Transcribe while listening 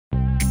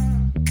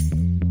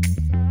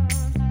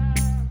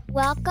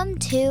Welcome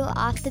to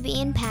Off the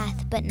Beaten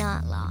Path, but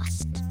Not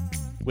Lost.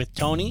 With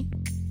Tony,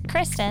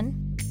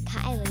 Kristen,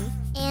 Kylie,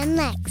 and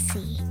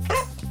Lexi.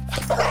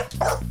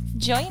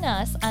 join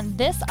us on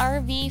this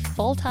RV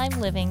full-time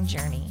living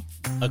journey.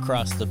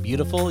 across the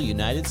beautiful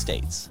United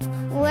States.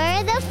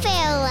 We're the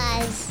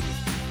Faolas.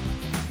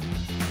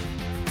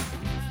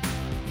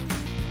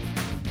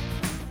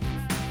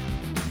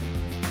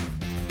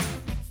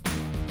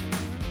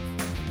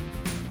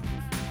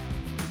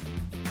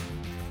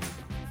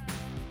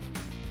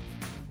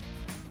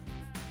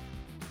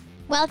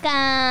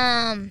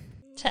 Welcome.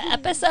 To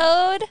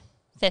episode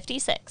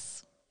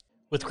 56.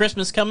 With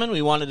Christmas coming,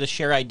 we wanted to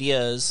share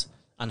ideas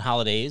on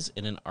holidays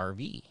in an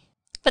RV.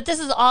 But this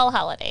is all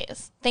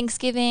holidays.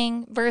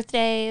 Thanksgiving,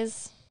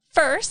 birthdays.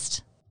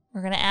 First,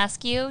 we're going to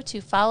ask you to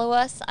follow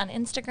us on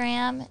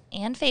Instagram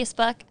and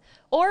Facebook,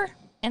 or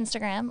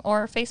Instagram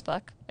or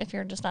Facebook, if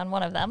you're just on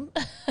one of them,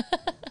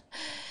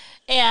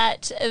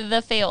 at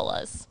the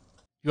Faolas.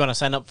 You want to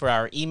sign up for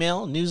our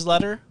email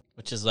newsletter,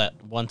 which is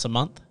that once a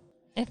month?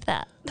 If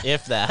that.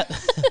 If that.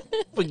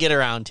 If we get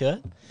around to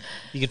it.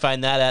 You can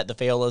find that at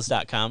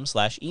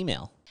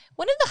thefaolas.com/email.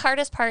 One of the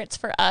hardest parts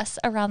for us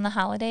around the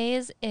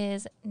holidays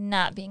is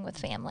not being with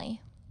family.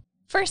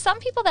 For some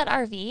people that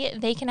RV,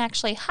 they can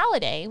actually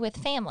holiday with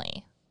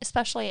family,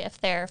 especially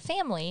if their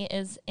family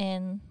is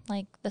in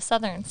like the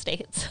southern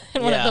states,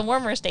 in one of the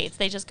warmer states.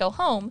 They just go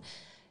home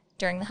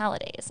during the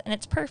holidays, and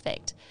it's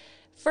perfect.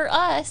 For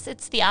us,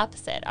 it's the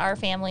opposite. Our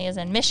family is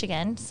in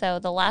Michigan, so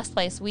the last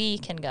place we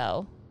can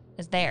go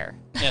is there.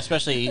 Yeah,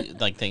 especially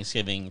like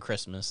Thanksgiving,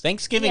 Christmas.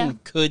 Thanksgiving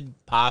could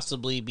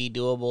possibly be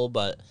doable,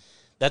 but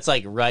that's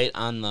like right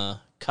on the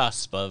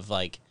cusp of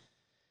like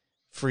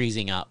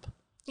freezing up.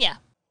 Yeah.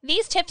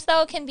 These tips,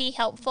 though, can be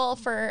helpful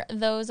for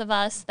those of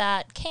us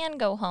that can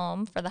go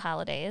home for the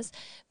holidays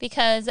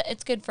because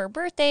it's good for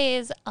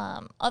birthdays,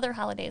 other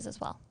holidays as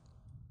well,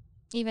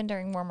 even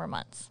during warmer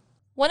months.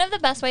 One of the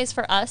best ways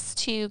for us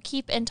to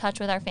keep in touch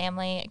with our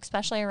family,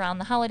 especially around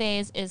the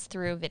holidays, is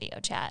through video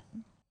chat.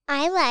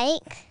 I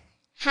like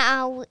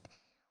how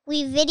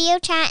we video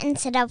chat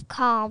instead of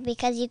call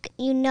because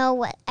you know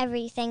what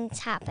everything's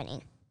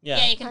happening.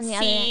 Yeah, you can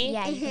see.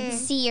 You can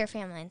see your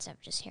family instead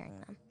of just hearing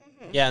them.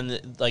 Yeah,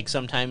 and like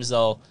sometimes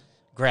they'll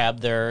grab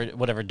their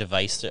whatever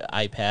device, their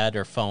iPad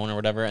or phone or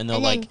whatever, and they'll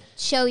And like then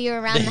show you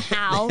around the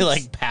house. they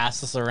like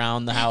pass us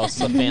around the house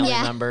with family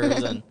Yeah.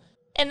 members, and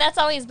And that's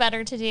always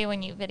better to do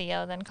when you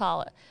video than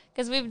call it.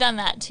 Because we've done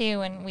that too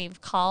when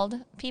we've called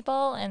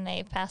people and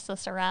they pass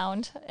us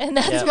around. And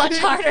that's much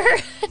harder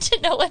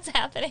to know what's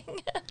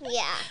happening.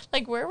 Yeah.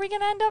 Like, where are we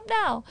going to end up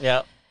now?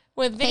 yeah,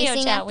 With video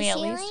Facing chat, up we the at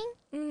least.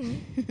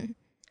 ceiling?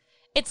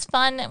 It's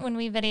fun when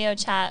we video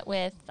chat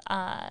with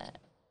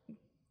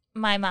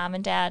my mom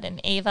and dad, and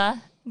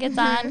Ava gets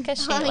on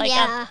because she,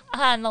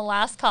 on the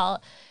last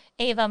call,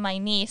 Ava, my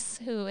niece,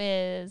 who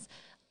is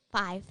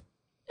 5.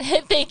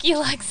 thank you,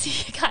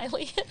 Lexi,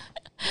 Kylie,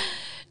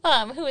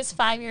 who is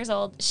 5 years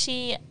old.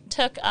 She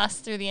took us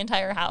through the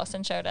entire house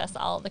and showed us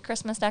all the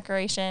Christmas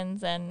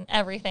decorations and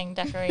everything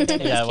decorated. It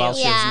was yeah. cute. While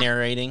she was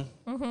narrating,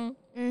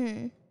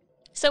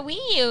 So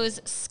we use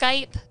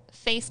Skype,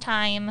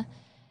 FaceTime,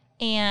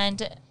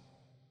 and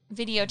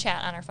video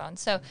chat on our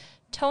phones. So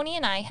Tony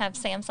and I have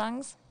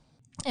Samsungs,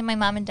 and my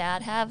mom and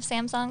dad have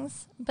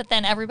Samsungs, but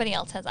then everybody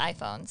else has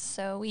iPhones.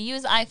 So we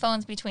use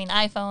iPhones between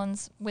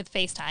iPhones with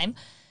FaceTime.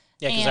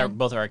 yeah, because And-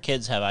 both of our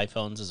kids have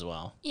iPhones as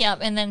well. Yeah,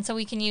 and then so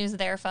we can use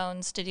their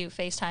phones to do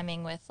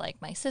FaceTiming with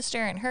like my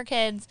sister and her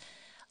kids.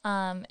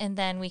 And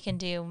then we can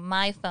do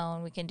my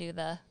phone, we can do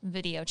the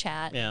video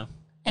chat. Yeah,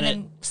 And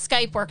then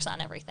Skype works on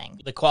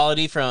everything. the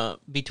quality from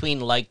between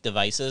like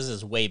devices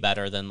is way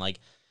better than like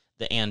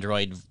the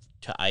Android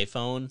to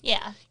iPhone.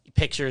 Yeah.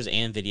 Pictures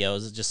and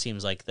videos, it just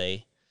seems like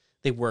they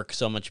work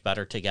so much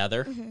better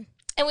together.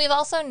 And we've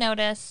also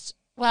noticed,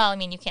 well, I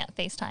mean, you can't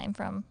FaceTime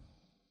from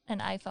an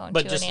iPhone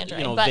But to just an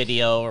Android. but but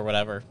video or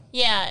whatever.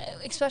 yeah,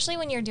 especially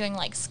when you're doing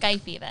like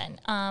Skype even.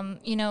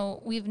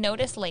 We've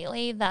noticed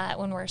lately that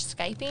when we're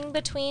Skyping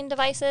between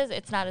devices,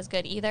 it's not as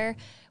good either.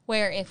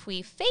 Where if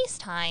we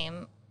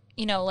FaceTime,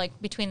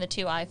 like between the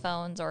two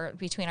iPhones or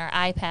between our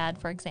iPad,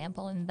 for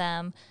example, and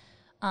them,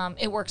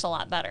 it works a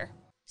lot better.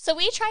 So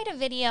we try to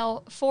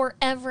video for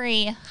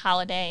every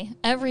holiday,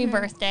 every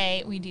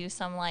birthday. We do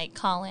some like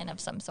call-in of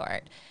some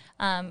sort.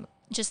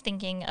 Just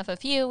thinking of a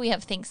few, we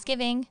have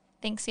Thanksgiving.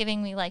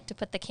 Thanksgiving, we like to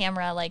put the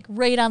camera like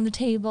right on the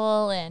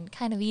table and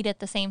kind of eat at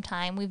the same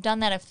time. We've done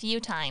that a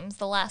few times.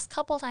 The last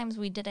couple times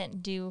we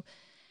didn't do.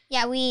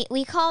 Yeah,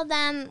 we called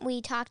them,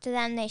 we talked to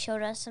them, they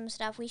showed us some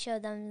stuff, we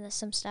showed them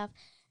some stuff,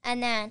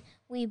 and then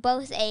we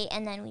both ate,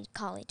 and then we'd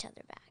call each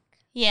other back.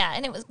 Yeah,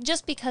 and it was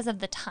just because of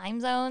the time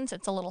zones,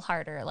 it's a little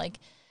harder. Like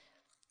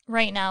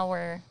right now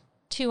we're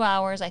 2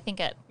 hours, I think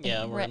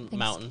We're at in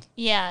Mountain.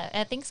 Yeah,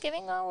 at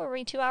Thanksgiving, were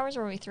we 2 hours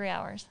or were we 3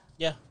 hours?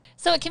 Yeah.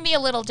 So it can be a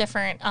little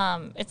different.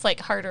 It's like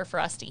harder for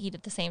us to eat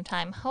at the same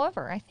time.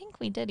 However, I think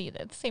we did eat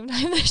at the same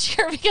time this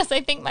year because I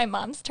think my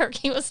mom's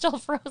turkey was still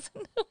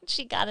frozen when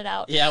she got it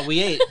out. Yeah,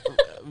 we ate.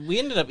 We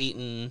ended up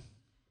eating.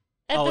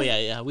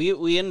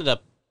 We ended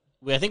up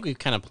I think we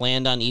kind of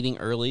planned on eating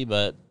early,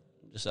 but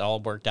just all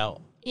worked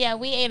out. Yeah,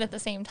 we ate at the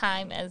same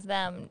time as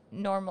them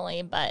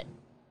normally, but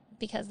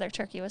because their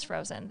turkey was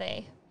frozen,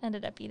 they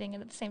ended up eating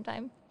it at the same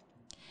time.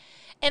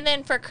 And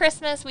then for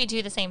Christmas, we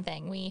do the same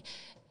thing. We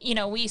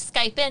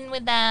Skype in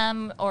with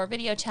them or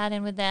video chat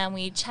in with them.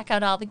 We check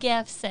out all the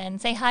gifts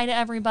and say hi to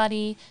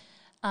everybody.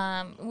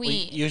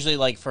 We usually,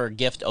 like, for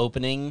gift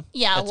opening,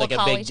 Yeah, that's we'll like a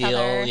call big each deal.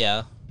 other.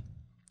 Yeah.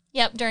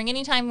 Yep, during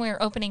any time we're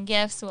opening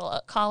gifts,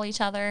 we'll call each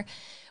other.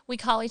 We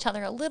call each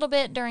other a little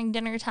bit during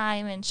dinner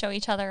time and show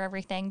each other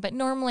everything, but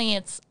normally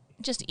it's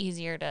just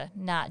easier to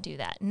not do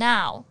that.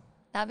 Now,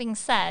 that being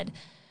said,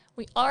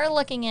 we are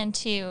looking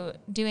into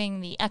doing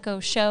the Echo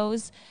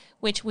shows,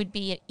 which would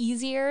be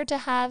easier to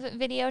have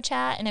video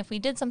chat, and if we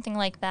did something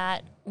like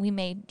that, we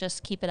may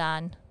just keep it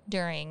on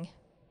during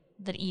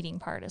the eating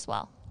part as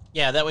well.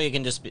 Yeah, that way it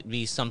can just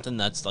be something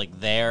that's, like,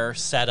 there,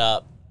 set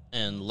up,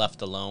 and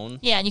left alone.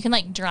 Yeah, and you can,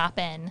 like, drop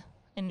in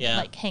and, Yeah.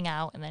 like, hang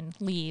out and then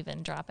leave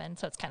and drop in,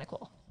 so it's kind of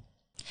cool.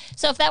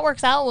 So if that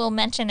works out, we'll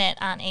mention it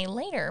on a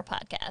later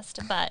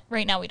podcast, but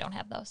right now we don't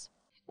have those.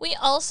 We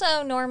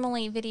also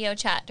normally video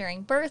chat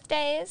during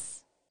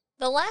birthdays.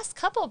 The last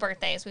couple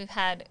birthdays we've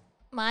had,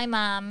 my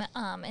mom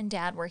and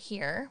dad were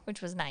here,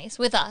 which was nice,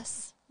 with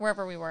us,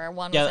 wherever we were.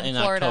 One was in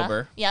Florida.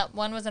 October. Yep,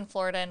 one was in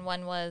Florida and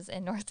one was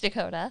in North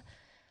Dakota.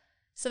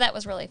 So that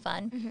was really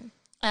fun.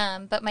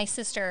 But my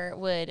sister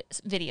would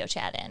video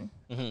chat in.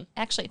 Mm-hmm.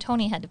 Actually,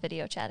 Tony had to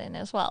video chat in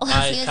as well. She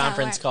My was at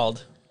conference work.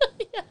 called.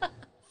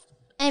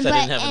 And, So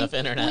I didn't have enough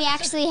internet. We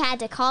actually had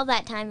to call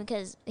that time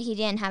because he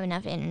didn't have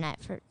enough internet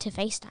to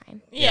FaceTime.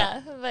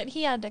 Yeah, but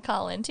he had to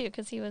call in too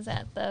because he was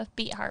at the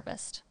beet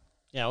harvest.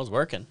 Yeah, I was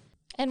working.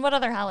 And what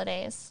other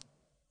holidays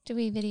do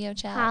we video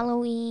chat?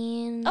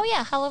 Halloween. Oh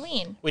yeah,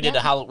 Halloween. We did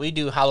we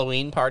do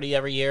Halloween party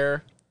every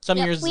year. Some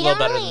Yep. years it's a We little don't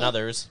better really- than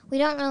others. We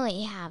don't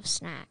really have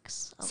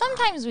snacks. a lot.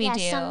 Sometimes we yeah,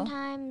 do.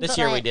 Sometimes. This But,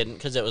 year we like- didn't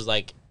because it was,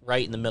 like,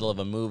 right in the middle of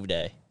a move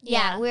day.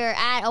 Yeah, we were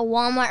at a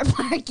Walmart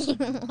parking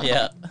lot.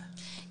 Yeah.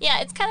 Yeah,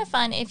 it's kind of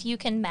fun if you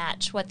can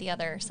match what the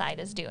other side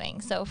is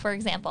doing. So, for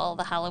example,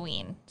 the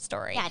Halloween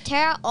story. Yeah,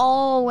 Tara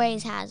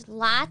always has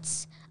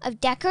lots of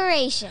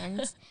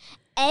decorations.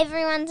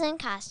 Everyone's in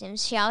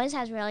costumes. She always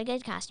has really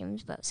good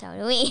costumes, but so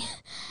do we.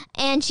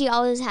 And she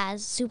always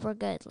has super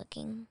good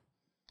looking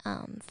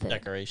food.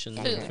 Decorations,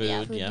 Food, and food,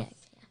 yeah, yeah.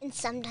 And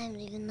sometimes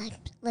even like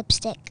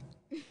lipstick.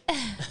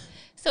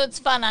 So it's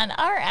fun on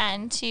our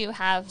end to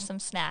have some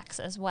snacks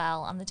as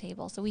well on the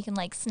table, so we can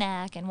like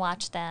snack and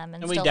watch them,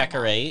 and And we still hang out.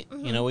 decorate.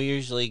 You know, we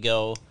usually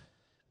go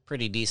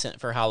pretty decent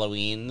for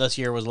Halloween. This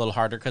year was a little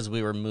harder because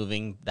we were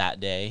moving that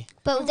day.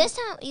 But this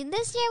year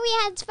we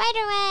had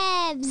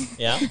spider webs.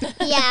 Yeah.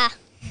 Yeah.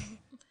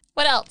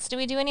 What else? Do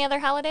we do any other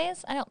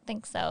holidays? I don't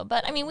think so.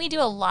 But I mean, we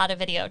do a lot of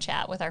video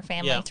chat with our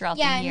family Yeah. throughout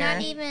Yeah, the year.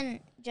 not even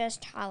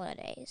just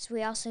holidays.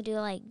 We also do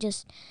like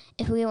just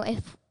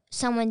if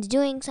someone's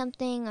doing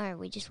something or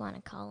we just want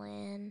to call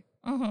in.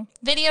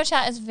 Video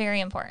chat is very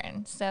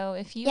important. So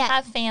if you Yeah.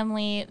 have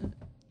family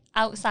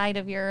outside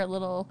of your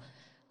little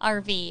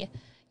RV,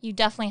 you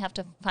definitely have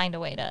to find a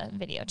way to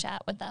video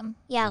chat with them.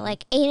 Yeah,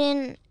 like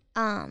Aiden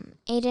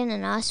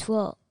and us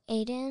will.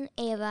 Aiden,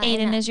 Ava, Aiden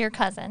and is your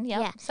cousin. Yep.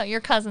 Yeah. So your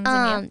cousins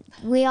and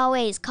you. we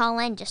always call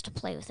in just to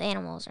play with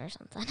animals or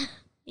something.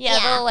 Yeah,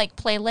 yeah. they'll like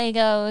play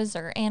Legos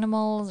or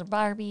animals or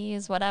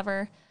Barbies,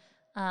 whatever,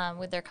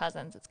 with their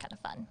cousins. It's kind of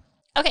fun.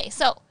 Okay,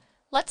 so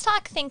let's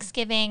talk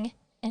Thanksgiving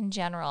in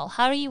general.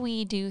 How do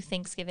we do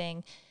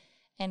Thanksgiving,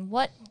 and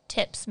what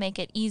tips make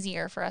it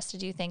easier for us to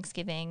do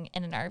Thanksgiving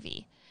in an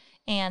RV?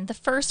 And the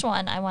first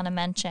one I want to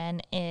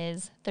mention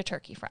is the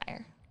turkey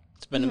fryer.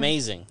 It's been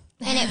amazing.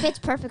 And it fits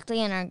perfectly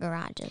in our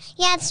garages.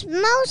 Yeah, it's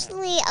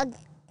mostly a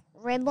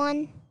rib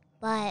one,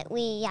 but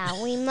we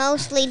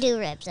mostly do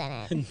ribs in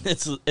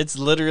it. It's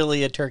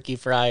literally a turkey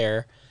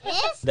fryer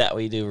Yes. that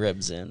we do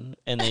ribs in,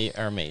 and they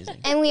are amazing.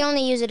 And we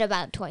only use it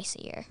about twice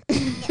a year.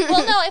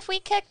 Well, no, if we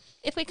cook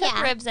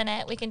Yeah. ribs in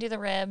it, we can do the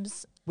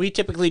ribs. We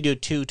typically do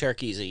 2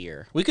 turkeys a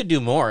year. We could do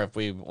more if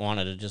we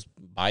wanted to just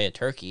buy a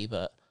turkey,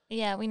 but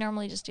Yeah, we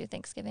normally just do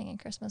Thanksgiving and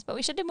Christmas, but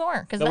we should do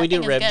more because we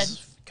do thing is good.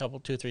 ribs a couple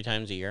 2-3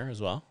 times a year as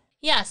well.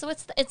 Yeah, so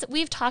it's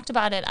we've talked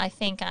about it, I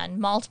think, on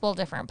multiple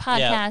different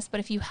podcasts. But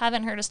if you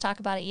haven't heard us talk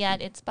about it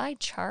yet, it's by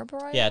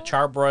Charbroil. Yeah,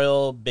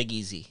 Charbroil Big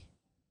Easy.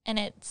 and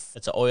it's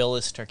It's an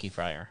oilless turkey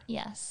fryer.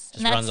 yes,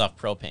 Just and runs off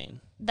propane.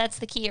 that's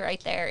the key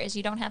right there. Is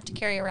you don't have to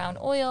carry around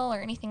oil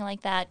or anything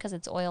like that because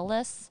it's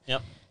oilless.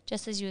 Yep.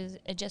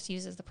 It just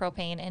uses the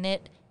propane, and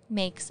it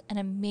makes an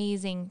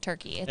amazing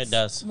turkey. It's It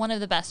does. one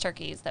of the best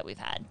turkeys that we've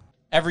had.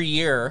 Every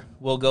year,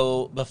 we'll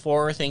go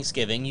before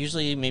Thanksgiving,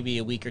 usually maybe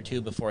a week or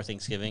 2 before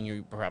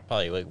Thanksgiving,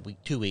 probably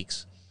like 2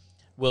 weeks.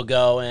 We'll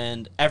go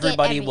and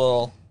everybody everything.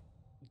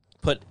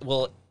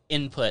 will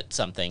input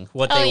something,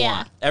 what Oh, they yeah.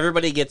 want.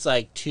 Everybody gets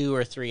like 2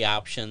 or 3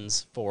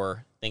 options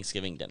for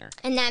Thanksgiving dinner.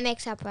 And that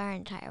makes up our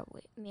entire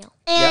meal.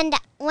 And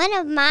one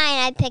of mine,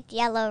 I picked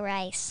yellow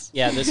rice.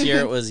 Yeah, this year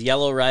it was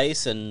yellow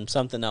rice and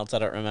something else I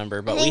don't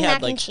remember, but I think we mac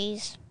had like and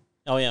cheese.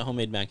 oh yeah,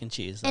 homemade mac and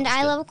cheese. That And was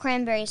I good. love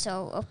cranberry,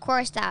 so of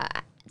course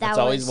that That's was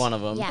always one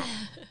of 'em. Yeah.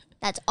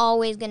 That's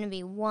always going to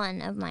be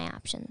one of my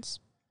options.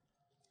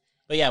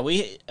 But yeah,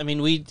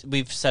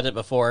 we've said it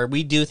before.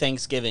 We do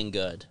Thanksgiving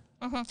good.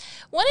 Mm-hmm.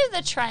 One of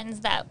the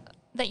trends that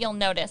you'll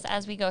notice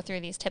as we go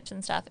through these tips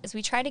and stuff is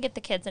we try to get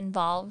the kids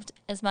involved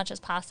as much as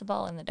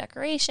possible in the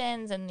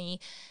decorations and the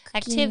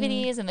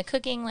activities and the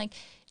cooking, like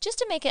just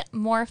to make it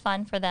more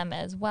fun for them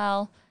as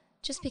well.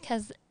 Just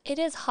because it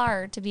is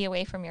hard to be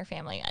away from your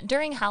family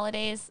during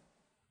holidays.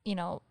 You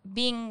know,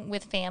 being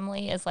with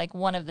family is like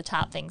one of the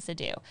top things to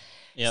do.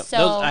 Yeah,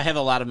 so I have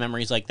a lot of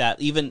memories like that.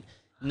 Even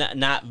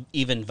not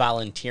even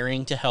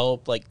volunteering to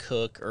help, like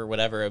cook or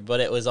whatever, but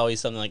it was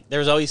always something like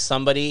there's always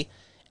somebody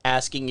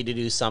asking you to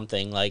do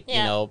something, like you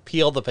know,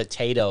 peel the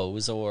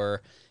potatoes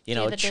or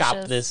chop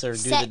dishes. this or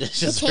Set do the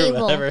dishes the or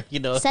table.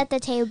 whatever. Set the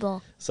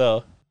table.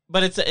 So,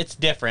 but it's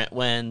different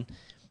when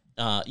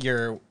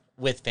you're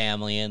with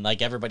family and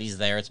like everybody's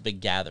there. It's a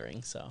big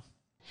gathering. So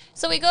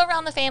we go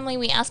around the family,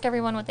 we ask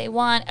everyone what they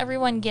want,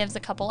 everyone gives a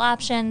couple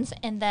options,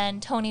 and then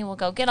Tony will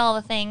go get all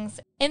the things.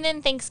 And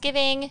then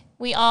Thanksgiving,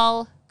 we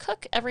all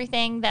cook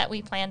everything that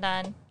we planned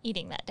on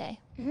eating that day.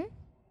 Mm-hmm.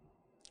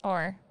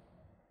 Or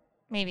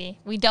maybe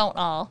we don't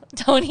all.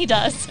 Tony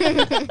does.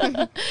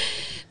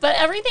 But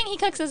everything he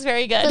cooks is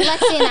very good. But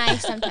Lexi and I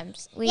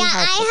sometimes.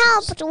 I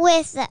helped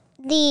with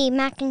the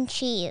mac and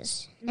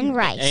cheese and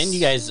rice. And you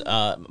guys,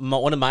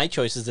 one of my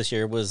choices this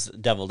year was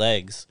deviled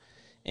eggs,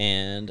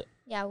 and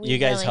you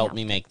guys really helped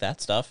me make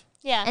that stuff.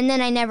 Yeah. And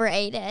then I never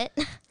ate it.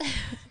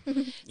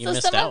 You So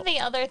missed some out. of the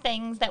other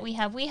things that we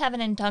have an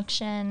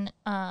induction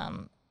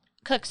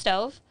cook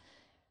stove.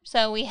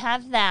 So we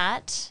have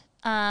that.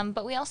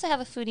 But we also have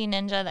a Foodie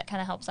Ninja that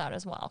kind of helps out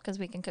as well because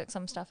we can cook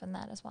some stuff in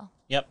that as well.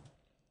 Yep.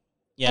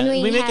 Yeah, And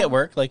we make have- it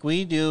work like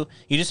we do.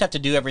 You just have to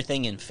do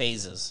everything in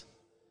phases.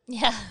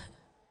 Yeah.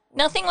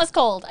 Nothing was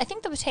cold. I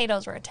think the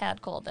potatoes were a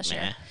tad cold this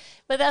year. Nah.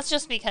 But that's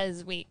just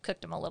because we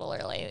cooked them a little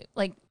early.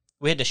 Like,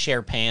 We had to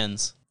share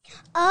pans.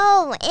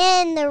 Oh,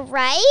 and the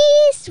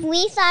rice,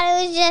 we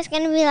thought it was just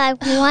going to be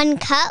like 1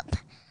 cup.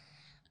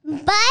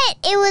 But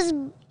it was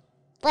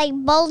like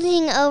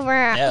bulging over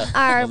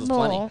our it was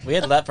bowl. plenty. We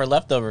had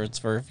leftovers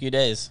for a few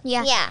days.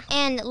 Yeah. Yeah.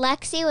 And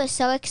Lexi was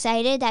so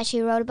excited that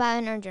she wrote about it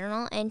in her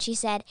journal, and she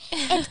said,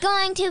 "It's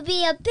going to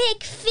be a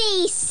big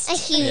feast." A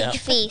huge Yeah.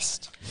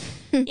 feast.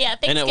 yeah,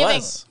 Thanksgiving. And it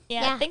was.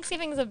 Yeah, Yeah.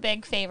 Thanksgiving's a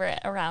big favorite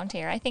around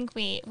here. I think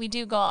we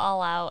do go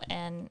all out,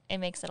 and it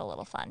makes it a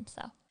little fun.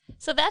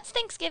 So that's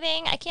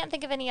Thanksgiving. I can't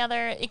think of any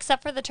other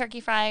except for the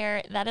turkey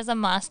fryer. That is a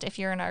must if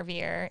you're an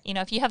RVer. You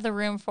know, if you have the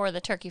room for the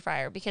turkey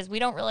fryer, because we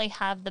don't really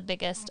have the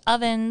biggest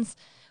ovens.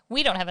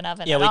 We don't have an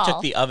oven. Yeah, at we all.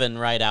 took the oven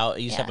right out.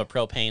 It used to Yeah. have a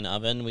propane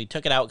oven. We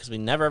took it out because we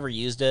never ever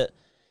used it.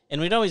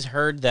 And we'd always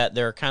heard that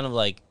they're kind of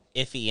like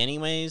iffy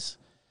anyways.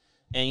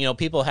 And,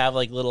 people have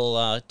like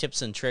little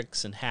tips and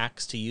tricks and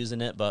hacks to using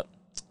it, but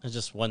it's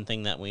just one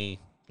thing that we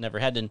never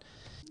had.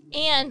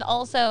 And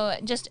also,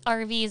 just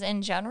RVs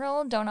in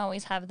general don't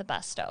always have the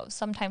best stoves.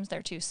 Sometimes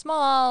they're too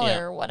small Yeah.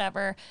 or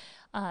whatever.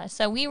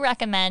 So we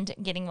recommend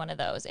getting one of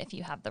those if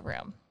you have the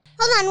room.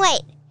 Hold on,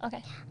 wait.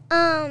 Okay.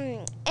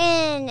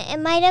 And it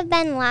might have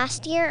been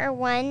last year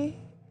or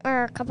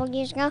a couple of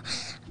years ago.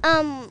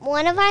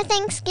 One of our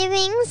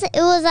Thanksgivings, it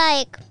was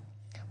like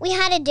we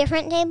had a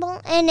different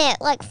table and it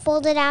like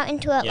folded out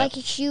into like a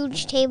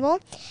huge table.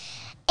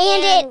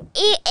 And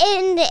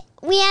it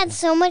we had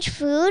so much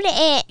food,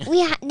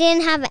 we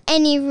didn't have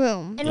any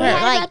room. And for, we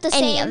had like, about the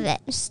any same of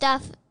it.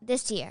 stuff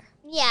this year.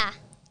 Yeah.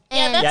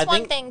 Yeah, And- that's Yeah, I one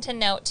think- thing to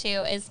note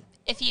too is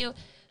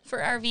for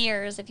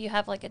RVers, if you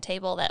have like a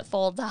table that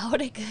folds out,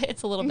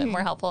 it's a little bit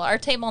more helpful. Our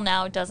table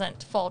now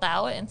doesn't fold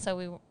out, and so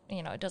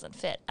it doesn't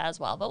fit as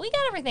well. But we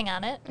got everything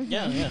on it.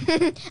 Yeah.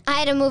 I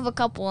had to move a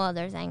couple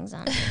other things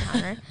on the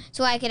counter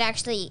so I could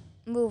actually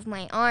move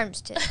my arms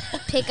to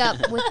pick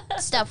up with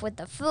stuff with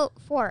the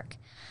fork.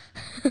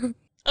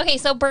 Okay,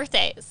 so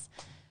birthdays.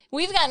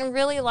 We've gotten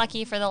really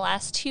lucky for the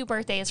last 2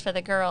 birthdays for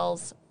the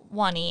girls,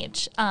 1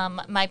 each.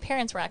 My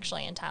parents were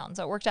actually in town,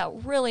 so it worked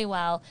out really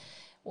well.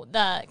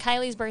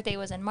 Kylie's birthday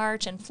was in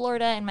March in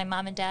Florida, and my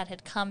mom and dad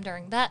had come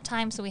during that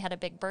time, so we had a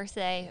big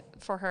birthday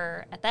for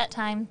her at that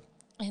time.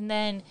 And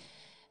then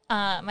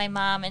my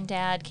mom and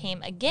dad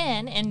came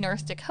again in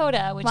North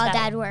Dakota, which While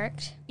Dad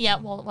worked. Yeah,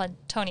 well, when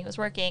Tony was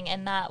working,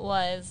 and that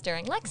was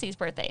during Lexi's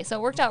birthday. So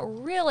it worked out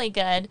really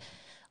good.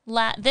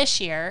 This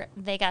year,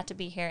 they got to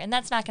be here, and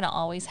that's not going to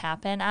always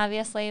happen,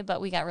 obviously, but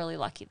we got really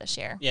lucky this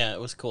year. Yeah,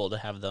 it was cool to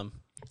have them.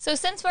 So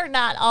since we're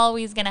not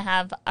always going to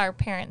have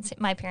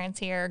my parents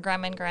here,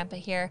 grandma and grandpa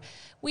here,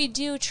 we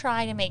do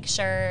try to make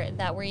sure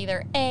that we're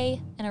either A,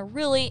 in a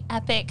really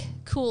epic,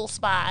 cool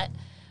spot,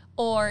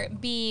 or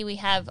B, we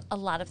have a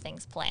lot of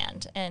things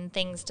planned and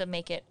things to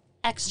make it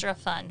extra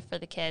fun for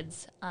the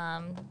kids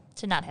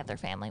to not have their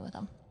family with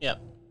them.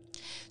 Yep.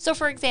 So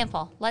for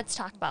example, let's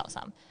talk about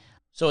some.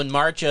 So in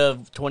March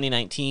of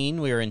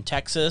 2019, we were in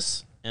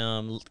Texas.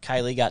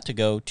 Kylie got to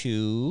go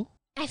to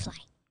iFly.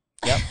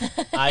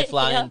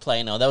 iFly in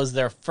Plano. That was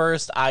their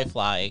first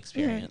iFly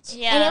experience.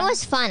 Yeah. And it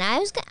was fun. I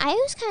was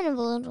kind of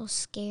a little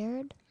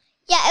scared.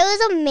 Yeah, it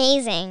was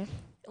amazing.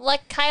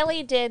 like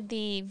Kylie did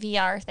the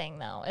VR thing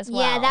though as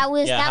well. Yeah, that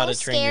was How to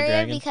Train Your scarier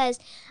Dragon. because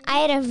I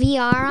had a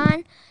VR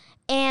on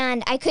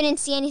and I couldn't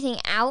see anything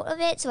out of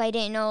it, so I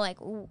didn't know like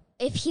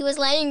if he was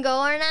letting go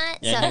or not.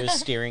 Yeah, so he was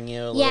steering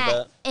you a yeah,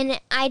 little bit.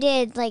 and I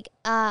did like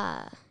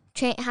How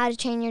to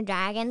Train Your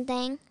Dragon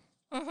thing,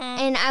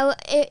 and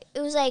it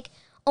was like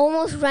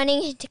almost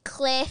running into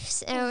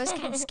cliffs, and it was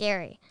kind of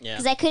scary Yeah.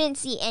 because I couldn't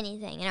see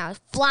anything, and I was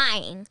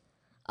flying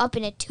up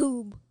in a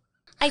tube.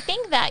 I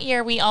think that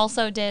year we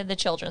also did the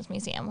Children's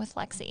Museum with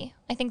Lexi.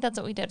 I think that's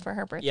what we did for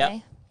her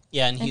birthday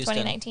Yeah, in in Houston.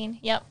 2019.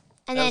 Yep.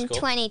 And That was then cool.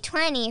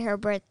 2020, her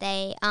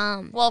birthday.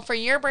 Well, for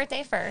your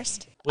birthday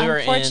first. We were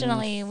in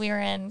Unfortunately, we were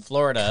in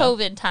Florida.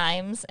 COVID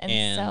times, and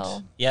And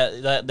so yeah,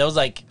 that was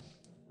like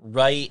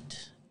right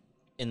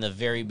in the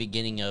very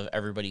beginning of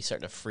everybody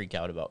starting to freak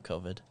out about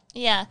COVID.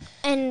 yeah.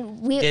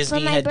 And we Disney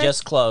for my had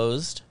just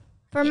closed.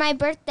 For my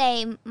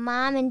birthday,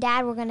 Mom and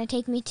Dad were gonna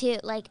take me to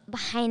like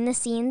behind the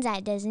scenes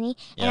at Disney,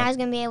 and Yeah. I was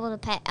gonna be able to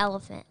pet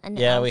an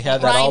Yeah, we elephant.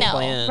 had that all Rhino.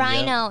 planned. yeah.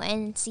 rhino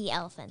and see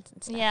elephants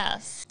and stuff.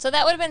 Yes. So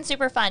that would have been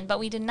super fun, but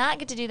we did not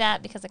get to do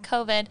that because of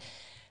COVID.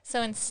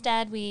 So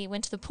instead, we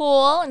went to the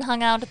pool and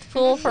hung out at the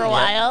pool for a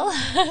while,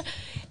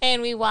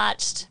 and we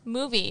watched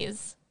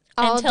movies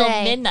All until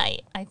day.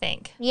 midnight, I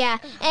think. Yeah,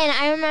 and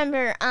I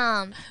remember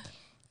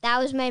that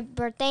was my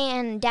birthday,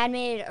 and Dad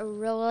made a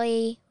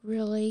really,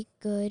 really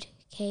good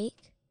cake.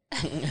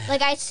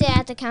 Like I'd sit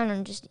at the counter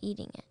and just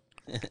eating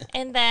it.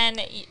 And then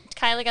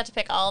Kylie got to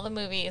pick all the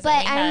movies, But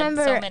and we I had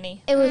remember so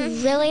many. it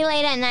was really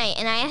late at night,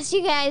 and I asked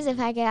you guys if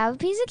I could have a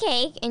piece of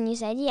cake, and you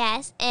said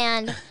yes.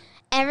 And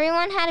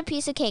everyone had a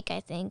piece of cake, I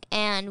think,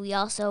 and we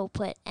also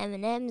put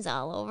M&Ms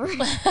all over.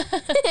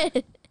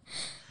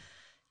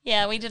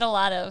 Yeah, we did a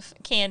lot of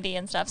candy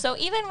and stuff. So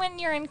even when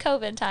you're in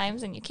COVID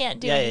times and you can't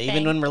do Yeah, anything.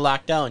 even when we're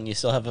locked down, you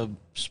still have a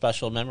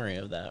special memory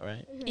of that,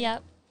 right?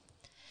 Yep.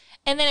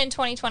 And then in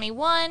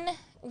 2021,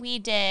 we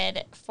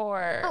did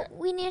for... Oh,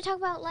 we need to talk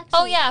about Lexi.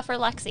 Oh, yeah, for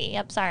Lexi.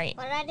 Yep, sorry.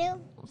 What did I do?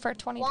 For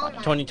 2020.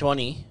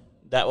 2020,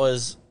 that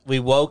was, we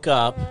woke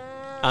up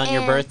on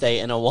your And- birthday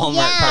in a Walmart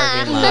Yeah.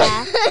 parking lot.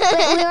 Yeah,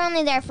 but we were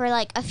only there for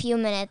like a few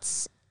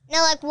minutes. No,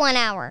 like 1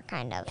 hour,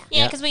 kind of. Yeah,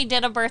 Yeah. because we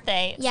did a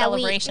birthday Yeah,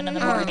 we- celebration in the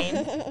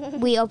morning.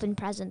 We opened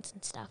presents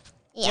and stuff.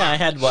 Yeah, I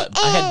had I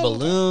had And-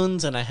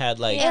 balloons and I had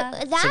like, Yeah.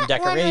 That some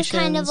one was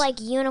kind decorations. of like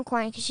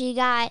unicorn because she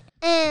got.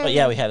 but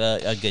yeah, we had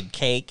a good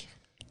cake.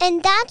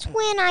 And that's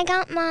when I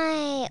got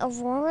my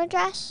Aurora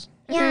dress.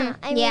 Yeah,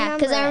 I Yeah,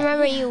 because I it.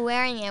 remember you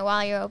wearing it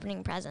while you're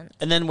opening presents.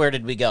 And then where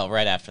did we go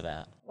right after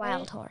that?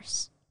 Wild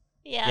horse.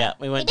 Yeah,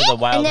 we went to the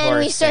Wild And then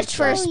Horse. we searched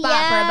for a Sanctuary.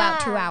 spot for about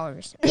yeah. 2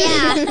 hours.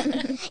 Yeah.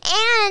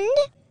 And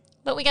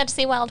But we got to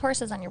see wild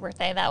horses on your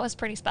birthday. That was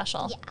pretty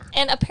special. Yeah.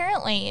 And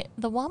apparently,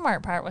 the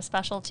Walmart part was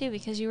special too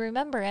because you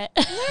remember it.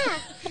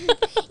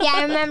 Yeah,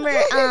 I remember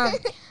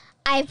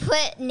I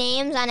put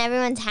names on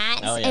everyone's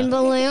hats Oh, yeah. and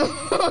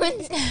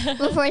balloons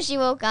before she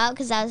woke up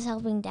because I was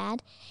helping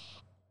Dad.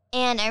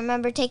 And I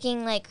remember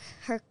taking like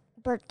her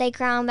birthday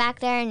crown back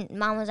there and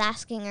Mom was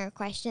asking her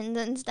questions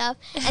and stuff.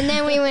 And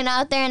then we went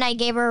out there and I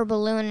gave her a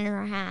balloon and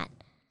her hat.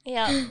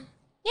 Yeah.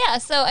 Yeah,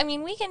 so I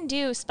mean, we can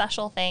do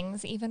special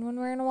things even when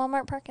we're in a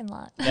Walmart parking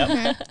lot.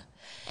 Yep.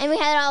 And we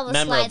had all the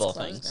Memorable slides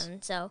closed things.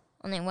 in, so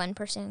only one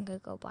person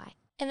could go by.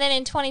 And then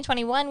in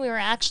 2021, we were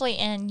actually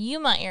in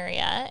Yuma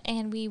area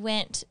and we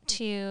went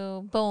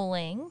to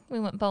bowling. We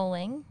went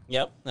bowling,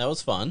 Yep, that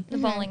was fun. the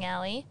bowling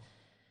alley.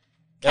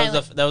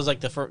 That was like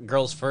the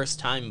girl's first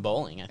time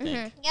bowling, I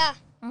think. yeah.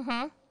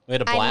 Mm-hmm. We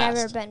had a I've blast.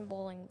 never been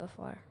bowling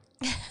before.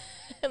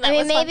 And, I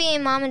mean, maybe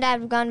Mom and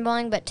Dad have gone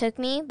bowling but took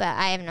me, but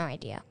I have no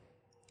idea.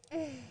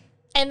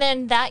 And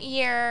then that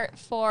year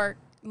for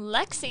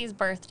Lexi's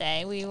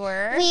birthday, we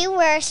were... We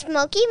were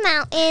Smoky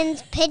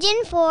Mountains,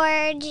 Pigeon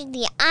Forge,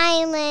 the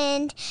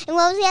island, and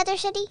what was the other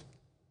city?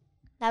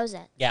 That was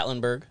it.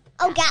 Gatlinburg.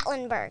 Oh,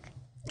 Gatlinburg.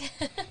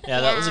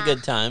 Yeah, that was a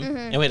good time. Mm-hmm.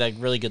 And we had a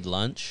really good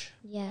lunch.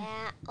 Yeah.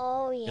 Yeah.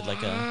 Oh, yeah. Did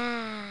like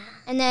a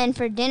And then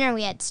for dinner,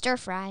 we had stir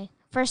fry.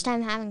 First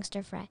time having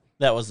stir fry.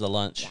 that was the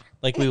lunch.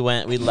 Like we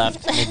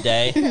left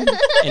midday and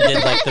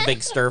did like the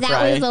big stir That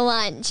fry. was the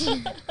lunch.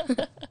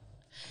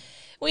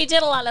 We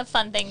did a lot of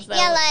fun things, though.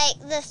 Yeah, like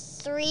the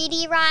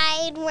 3D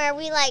ride where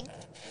we like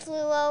flew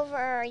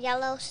over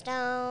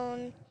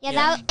Yellowstone. Yeah, Yeah.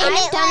 that I've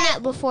it, done like- that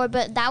before,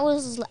 but that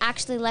was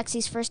actually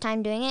Lexi's first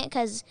time doing it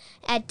because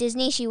at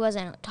Disney she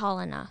wasn't tall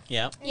enough.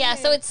 Yeah. Yeah,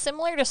 so it's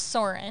similar to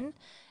Soarin'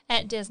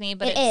 at Disney,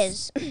 but It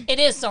is. It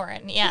is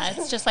Soarin'. Yeah,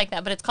 it's just like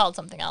that, but it's called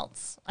something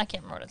else. I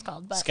can't remember what it's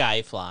called, but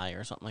Skyfly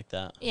or something like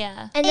that.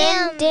 yeah. And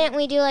then And- didn't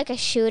we do like a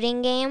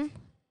shooting game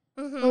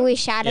Mm-hmm. where we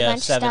shot a Yeah, bunch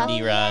of stuff?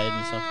 70 ride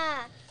and stuff. Yeah.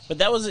 But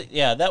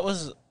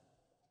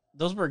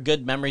those were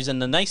good memories.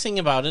 And the nice thing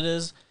about it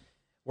is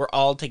we're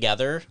all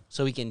together,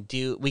 so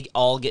we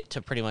all get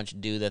to pretty much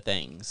do the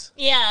things.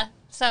 Yeah,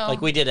 so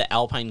Like we did an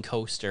alpine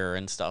coaster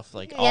and stuff.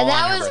 Like all Yeah, on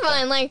that her was birthday.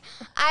 fun. Like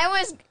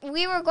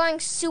we were going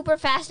super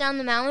fast down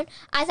the mountain.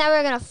 I thought we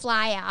were gonna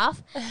fly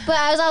off, but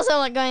I was also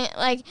like going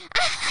like.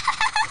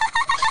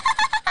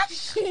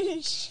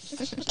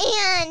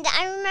 And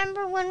I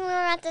remember when we were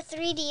at the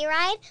 3D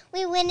ride,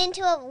 we went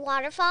into a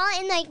waterfall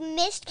and like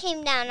mist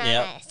came down on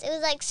us. It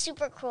was like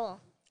super cool.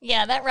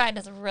 Yeah, that ride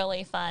is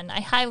really fun. I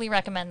highly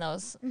recommend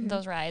those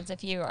rides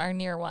if you are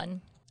near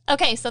one.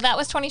 Okay, so that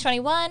was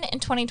 2021. In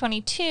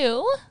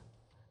 2022,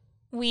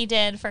 we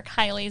did for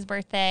Kylie's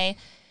birthday,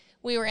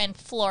 we were in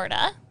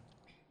Florida.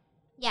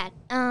 Yeah.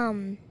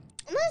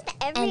 Almost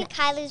every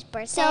Kylie's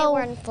birthday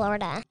we're in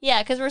Florida.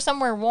 Yeah, because we're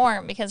somewhere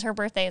warm because her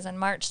birthday is in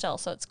March still,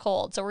 so it's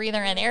cold. So we're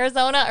either in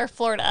Arizona or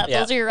Florida. Yeah.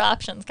 Those are your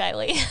options,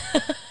 Kylie.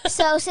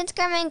 So since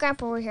Grandma and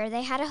Grandpa were here,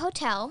 they had a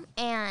hotel,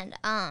 and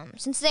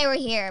since they were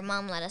here,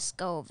 Mom let us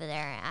go over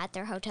there at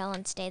their hotel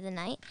and stay the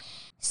night.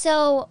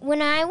 So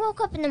when I woke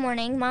up in the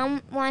morning,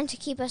 Mom wanted to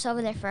keep us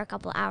over there for a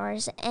couple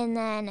hours, and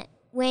then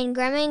when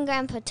Grandma and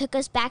Grandpa took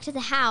us back to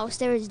the house,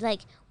 there was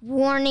like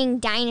warning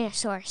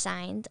dinosaur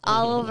signs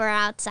all over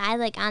outside,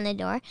 like on the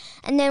door.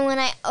 And then when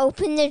I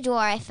opened the door,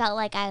 I felt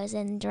like I was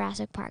in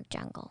Jurassic Park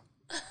jungle.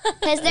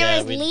 Because there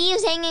was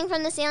leaves hanging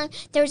from the ceiling.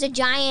 There was a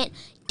giant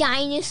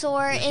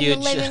dinosaur in the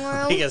living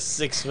room. Like a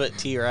 6-foot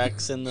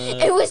T-Rex in the...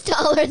 It was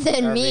taller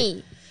than RV.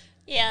 me.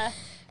 Yeah.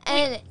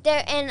 And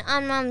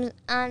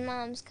on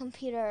Mom's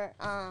computer,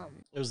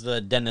 It was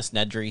the Dennis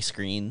Nedry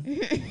screen.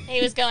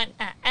 He was going,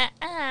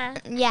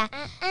 yeah.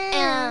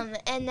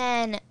 And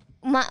then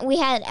we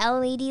had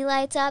LED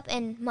lights up,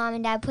 and Mom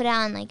and Dad put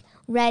on like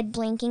red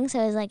blinking, so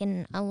it was like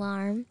an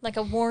alarm. like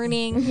a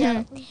warning.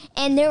 Yeah.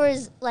 And there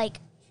was like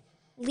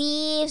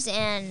leaves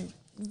and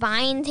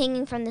vines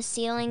hanging from the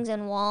ceilings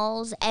and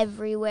walls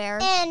everywhere.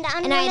 And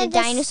I had a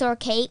dinosaur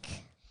cake.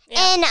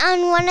 Yeah. And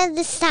on one of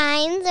the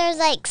signs, there's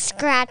like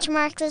scratch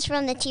marks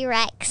from the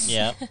T-Rex.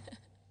 Yeah.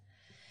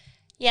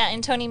 Yeah,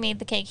 and Tony made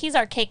the cake. He's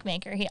our cake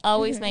maker. He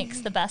always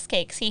makes the best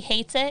cakes. He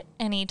hates it,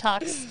 and he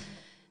talks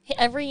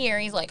every year.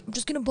 He's like, I'm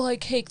just going to buy a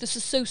cake. This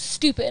is so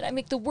stupid. I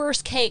make the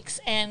worst cakes.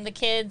 And the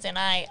kids and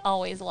I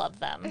always love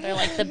them. They're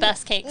like the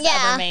best cakes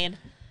ever made.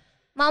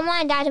 Mom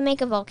wanted Dad to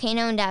make a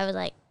volcano, and Dad was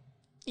like,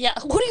 Yeah,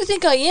 what do you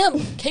think I am?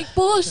 Cake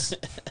boss?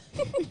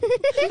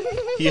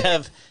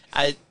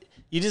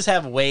 You just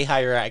have way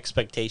higher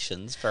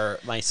expectations for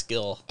my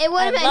skill. it would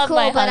have I been love cool,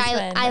 my but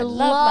husband. I I love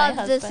my loved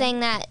the husband. thing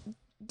that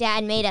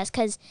Dad made us,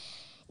 because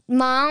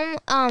Mom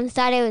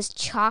thought it was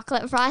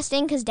chocolate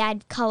frosting because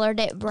Dad colored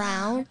it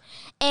brown,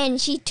 and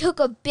she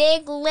took a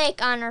big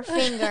lick on her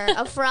finger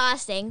of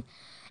frosting,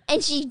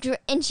 and she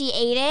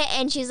ate it,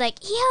 and she's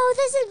like, "Yo,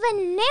 this is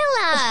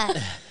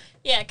vanilla."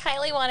 Yeah,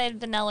 Kylie wanted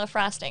vanilla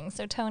frosting,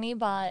 so Tony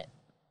bought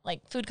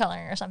like food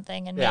coloring or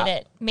something and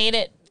made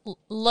it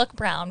look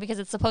brown because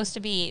it's supposed to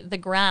be the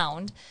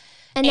ground.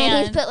 And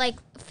then he put like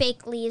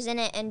fake leaves in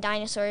it and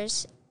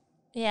dinosaurs.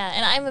 Yeah,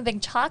 and I'm a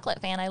big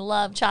chocolate fan. I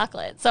love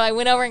chocolate. So I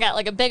went over and got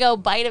like a big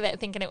old bite of it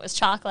thinking it was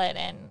chocolate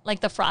and like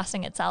the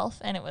frosting itself,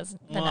 and it was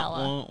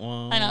vanilla.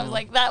 I know, I was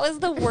like, that was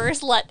the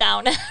worst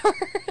letdown ever.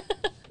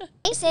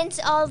 Since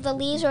all the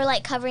leaves were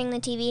like covering the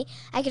TV,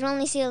 I could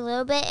only see a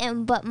little bit,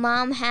 but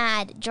Mom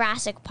had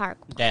Jurassic Park.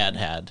 Dad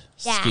had.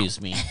 Dad. Excuse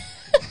me.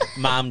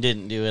 Mom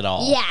didn't do it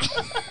all. Yeah.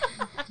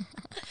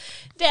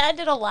 Dad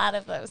did a lot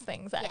of those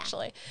things,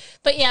 actually.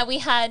 But yeah, we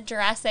had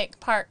Jurassic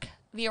Park,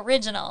 the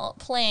original,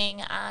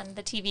 playing on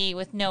the TV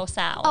with no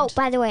sound. Oh,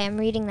 by the way, I'm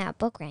reading that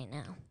book right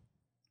now.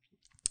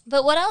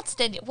 But what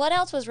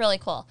else was really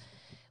cool?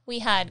 We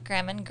had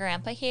Grandma and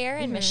Grandpa here,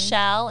 and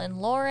Michelle and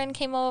Lauren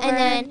came over. And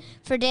then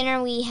for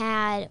dinner, we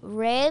had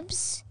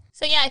ribs.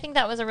 So yeah, I think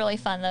that was a really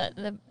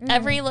fun.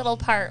 Every little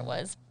part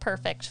was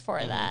perfect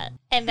for that.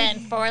 And then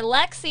for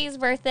Lexi's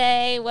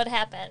birthday, what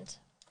happened?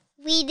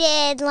 We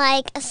did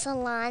like a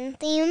salon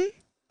theme.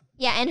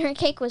 Yeah, and her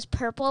cake was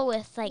purple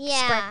with like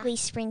Yeah. sparkly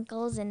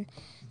sprinkles and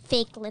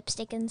fake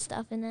lipstick and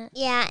stuff in it.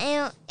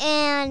 Yeah,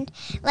 and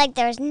like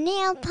there's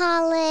nail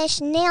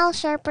polish, nail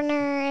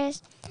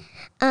sharpeners.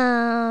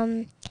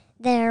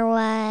 There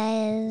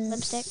was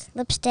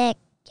lipstick,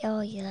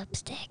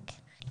 lipstick.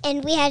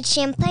 And we had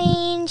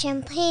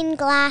champagne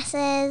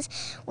glasses.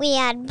 We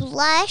had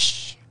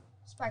blush,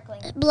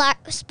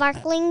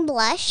 sparkling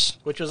blush.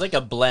 Which was like a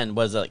blend.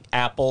 Was it like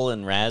apple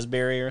and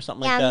raspberry or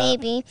something Yeah, like that?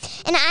 maybe.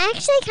 And I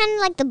actually kind of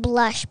like the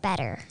blush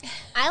better.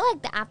 I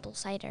like the apple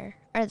cider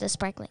or the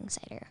sparkling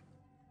cider.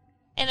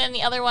 And then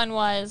the other one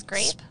was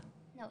grape.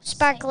 No,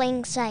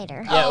 Sparkling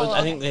cider. Yeah, Oh,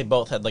 I think they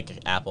both had like an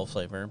apple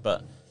flavor,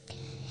 but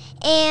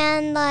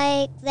And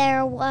like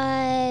there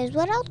was,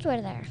 what else were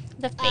there?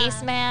 The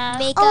face mask.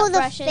 makeup the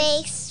brushes.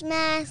 face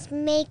mask,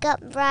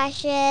 makeup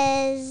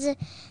brushes.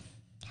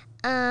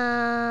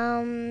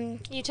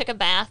 You took a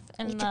bath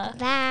in We the. took a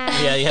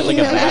bath. yeah, you had like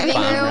a bath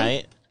bomb,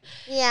 right?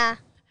 Yeah.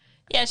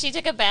 Yeah, she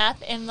took a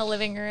bath in the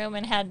living room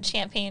and had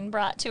champagne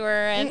brought to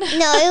her, and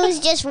No, it was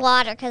just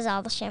water because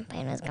all the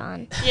champagne was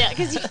gone. yeah,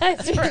 because you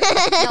guys were No,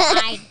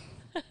 I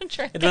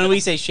drinking. And when we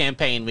say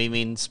champagne, we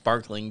mean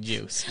sparkling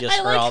juice, just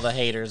I for like- all the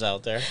haters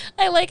out there.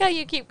 I like how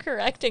you keep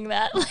correcting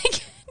that.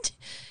 Like,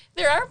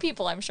 there are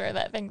people, I'm sure,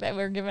 that think that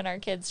we're giving our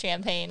kids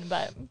champagne,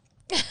 but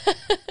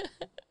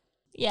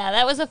Yeah,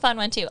 that was a fun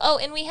one too. Oh,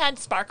 and we had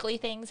sparkly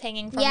things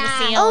hanging from the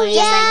ceiling. Oh, yeah.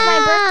 just like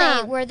my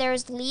birthday where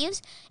there's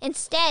leaves.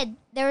 Instead,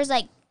 there was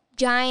like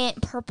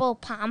giant purple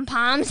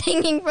pom-poms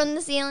hanging from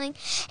the ceiling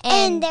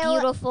and there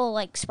beautiful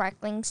like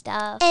sparkling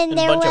stuff. And And a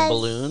there bunch was of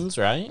balloons,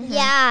 right?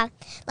 Yeah,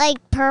 like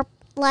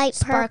light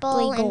Sparkly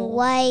purple and gold.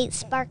 white,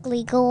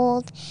 sparkly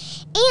gold.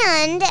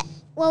 And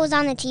what was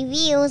on the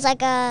TV? It was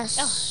like a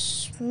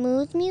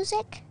smooth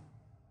music.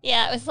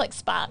 Yeah, it was like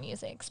spa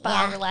music,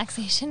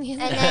 relaxation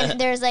music. And then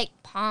there's like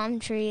palm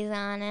trees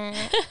on it.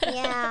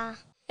 Yeah.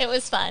 It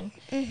was fun.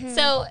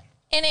 So,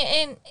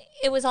 and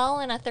it was all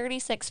in a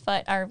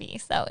 36-foot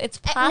RV. So it's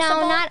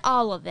possible. No, not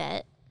all of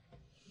it.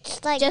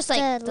 Just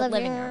like the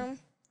living room.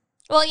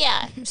 Well,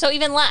 yeah. So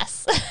even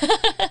less.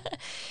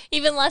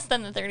 Even less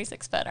than the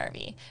 36-foot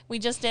RV. We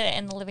just did it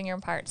in the living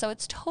room part. So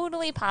it's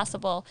totally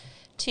possible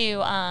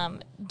to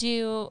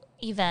do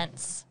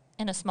events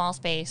in a small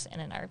space in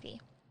an RV.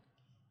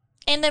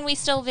 And then we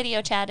still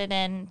video chatted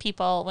in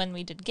people when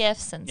we did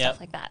gifts and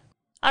stuff like that.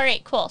 All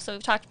right, cool. So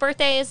we've talked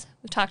birthdays.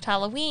 We've talked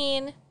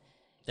Halloween.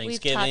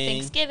 We've talked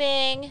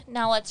Thanksgiving.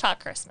 Now let's talk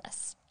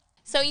Christmas.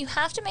 So you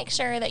have to make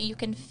sure that you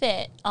can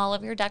fit all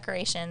of your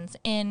decorations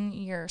in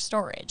your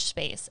storage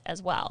space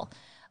as well.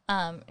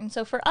 And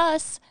so for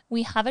us,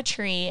 we have a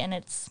tree and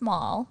it's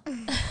small,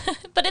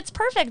 but it's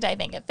perfect, I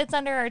think. It fits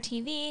under our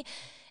TV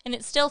and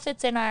it still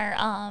fits in our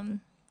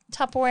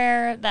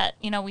Tupperware that,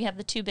 we have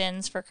the 2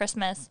 bins for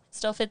Christmas.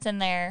 Still fits in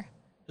there.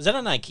 Is that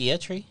an IKEA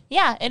tree?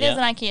 Yeah, it is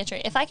an IKEA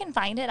tree. If I can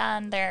find it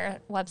on their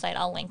website,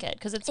 I'll link it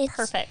because it's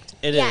perfect.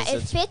 It Yeah,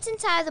 is. it fits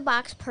inside the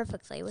box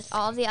perfectly with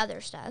all the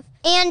other stuff.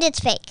 And it's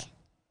fake.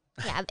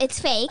 Yeah, it's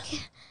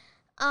fake.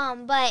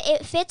 But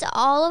it fits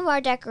all of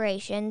our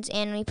decorations,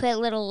 and we put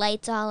little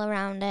lights all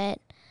around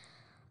it.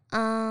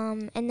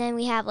 And then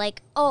we have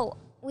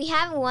we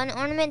have one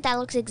ornament that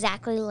looks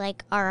exactly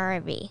like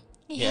our RV.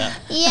 Yeah.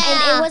 Yeah.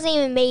 And it wasn't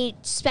even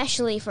made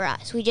specially for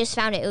us. We just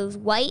found it. It was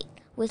white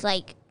with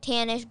like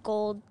tannish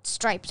gold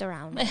stripes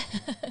around it,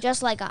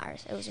 just like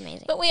ours. It was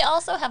amazing. But we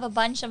also have a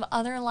bunch of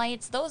other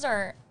lights. Those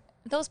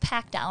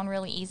pack down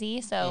really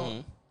easy.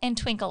 So and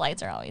twinkle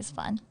lights are always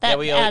fun. That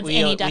adds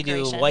any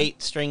decoration. We do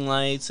white string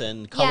lights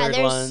and colored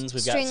there's ones.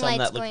 We've got string some lights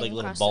that look going like little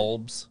across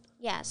bulbs.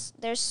 Yes,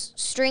 there's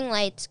string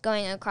lights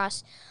going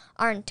across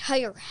our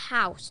entire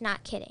house.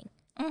 Not kidding.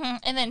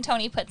 And then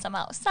Tony puts them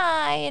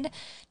outside.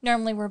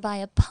 Normally we're by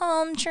a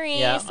palm tree.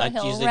 Yeah, so I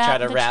he'll usually wrap try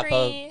to the wrap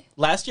tree. up.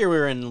 Last year we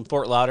were in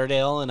Fort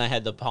Lauderdale and I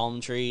had the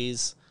palm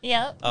trees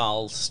Yep,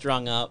 all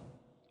strung up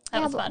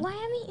that was but fun. why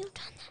haven't you done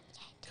that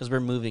yet? because we're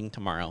moving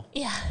tomorrow.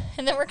 Yeah,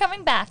 and then we're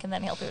coming back, and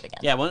then he'll do it again.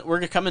 Yeah,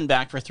 we're coming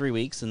back for 3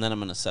 weeks and then I'm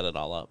going to set it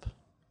all up.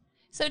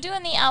 So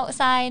doing the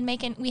outside,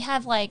 we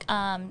have like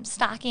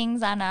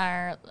stockings on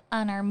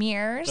our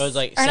mirrors. Those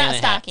like or Santa not hats.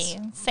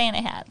 stockings,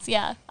 Santa hats.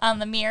 Yeah, on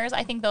the mirrors.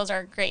 I think those are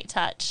a great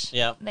touch.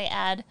 Yep. They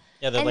add.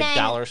 Yeah, they're And like then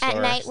dollar store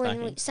at night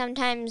stockings. when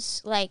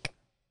sometimes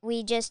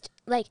we just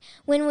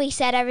when we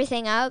set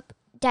everything up,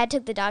 Dad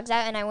took the dogs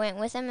out and I went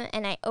with him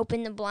and I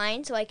opened the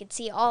blind so I could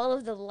see all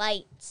of the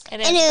lights.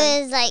 It is And pretty-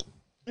 it was like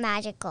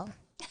magical.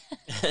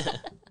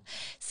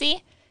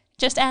 See,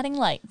 just adding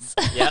lights.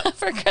 Yep.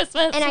 For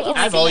Christmas. And I can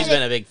I've see always it.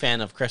 been a big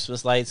fan of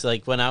Christmas lights.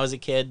 Like when I was a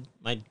kid,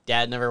 my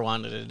dad never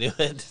wanted to do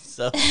it,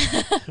 so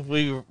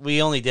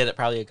we only did it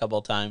probably a couple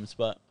of times.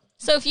 But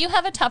So if you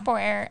have a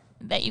Tupperware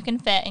that you can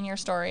fit in your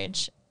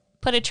storage,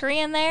 put a tree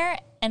in there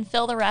and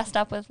fill the rest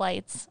up with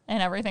lights,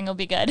 and everything will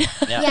be good.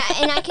 yeah, Yeah,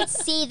 and I could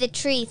see the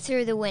tree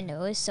through the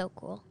window. It was so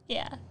cool.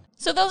 Yeah.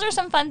 So those are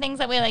some fun things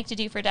that we like to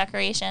do for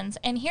decorations.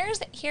 And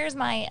here's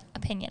my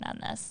opinion on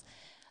this.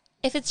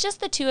 If it's just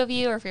the 2 of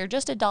you, or if you're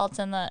just adults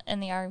in the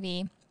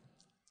RV,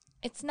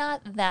 it's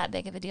not that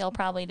big of a deal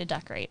probably to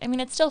decorate. I mean,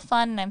 it's still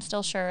fun, and I'm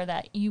still sure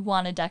that you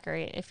want to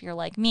decorate. If you're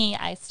like me,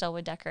 I still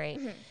would decorate.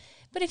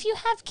 But if you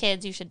have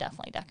kids, you should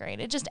definitely decorate.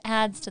 It just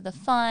adds to the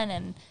fun,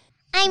 and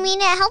I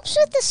mean, it helps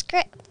with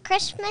the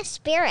Christmas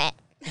spirit.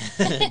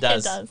 it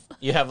does. It does.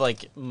 You have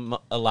like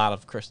a lot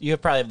of You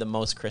probably have the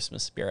most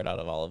Christmas spirit out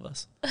of all of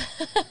us.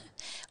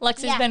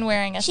 Lexi's Yeah. been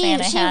wearing a She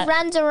Santa hat.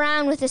 runs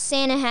around with a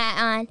Santa hat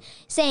on,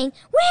 saying,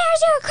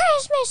 "Where's your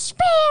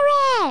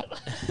Christmas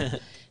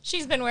spirit?"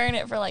 She's been wearing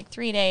it for like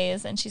 3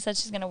 days, and she said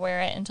she's going to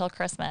wear it until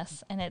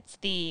Christmas. And it's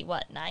the,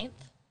 9th?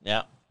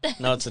 Yeah.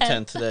 No, it's the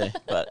 10th today,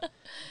 but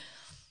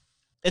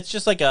it's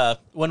just like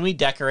when we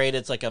decorate,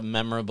 it's like a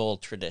memorable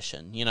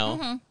tradition, you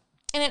know?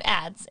 And it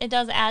adds. It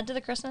does add to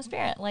the Christmas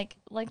spirit, like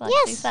Lexi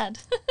Yes. said.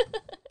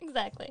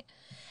 Exactly.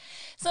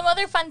 Some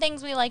other fun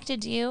things we like to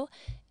do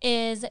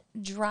is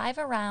drive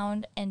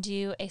around and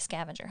do a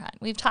scavenger hunt.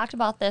 We've talked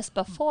about this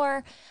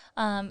before,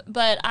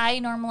 but I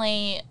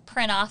normally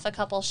print off a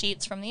couple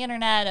sheets from the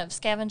internet of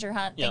scavenger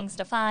hunt Yep. things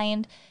to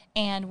find.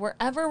 And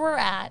wherever we're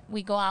at,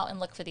 we go out and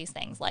look for these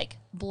things, like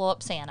blow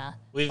up Santa.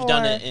 We've or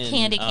done it in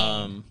candy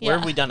cane. Where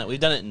have Yeah. we done it? We've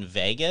done it in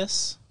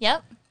Vegas.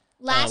 Yep.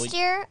 Last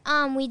year,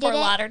 we did Fort it,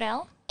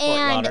 Lauderdale.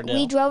 and Lauderdale.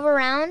 we drove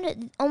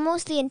around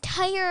almost the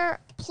entire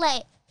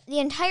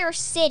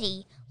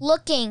city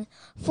looking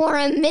for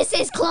a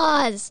Mrs.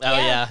 Claus. Oh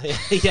Yeah. yeah,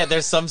 yeah.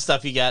 There's some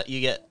stuff you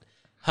get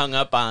hung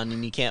up on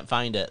and you can't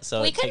find it.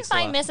 So We it couldn't takes a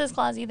find while. Mrs.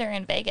 Claus either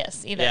in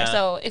Vegas either. Yeah.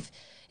 So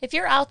if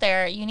you're out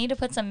there, you need to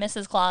put some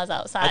Mrs. Claus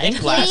outside. I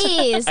think last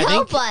Please I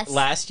help think us.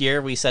 last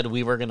year we said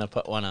we were gonna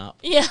put one up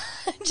yeah,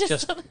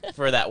 just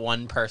for that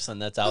one person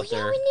that's out Yeah,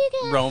 there we need to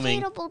get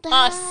roaming. inflatable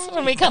us dye.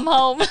 when we come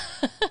home.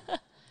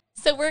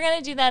 So we're going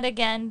to do that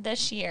again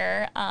this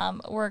year.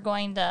 We're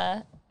going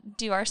to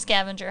do our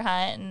scavenger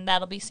hunt, and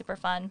that'll be super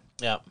fun.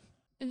 Yep.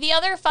 The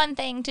other fun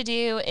thing to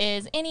do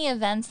is any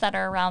events that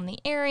are around the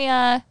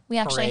area. We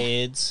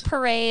actually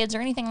parades or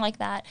anything like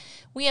that.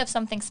 We have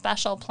something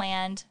special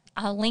planned.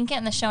 I'll link it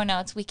in the show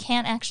notes. We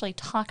can't actually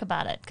talk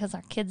about it because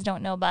our kids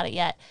don't know about it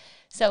yet.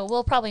 So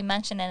we'll probably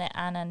mention it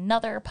on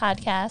another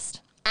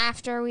podcast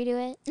After we do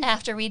it.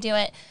 after we do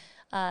it.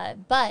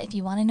 But if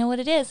you want to know what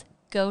it is,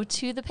 go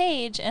to the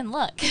page and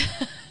look.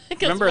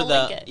 'Cause Remember we'll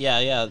link it.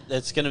 yeah,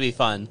 it's gonna be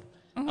fun.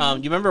 Do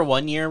you remember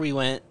one year we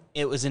went?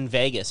 It was in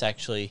Vegas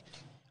actually.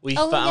 We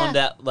Oh, found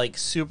yeah. that like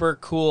super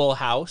cool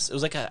house. It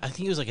was like I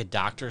think it was like a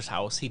doctor's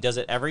house. He does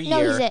it every No,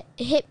 year.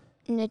 he's a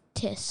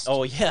hypnotist.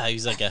 Oh yeah,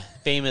 he's like a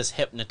famous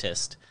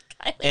hypnotist.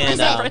 I And,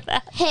 remember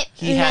that.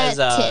 He has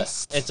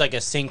Hypnotist. it's like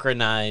a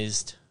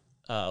synchronized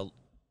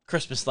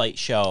Christmas light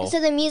show. So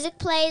the music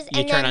plays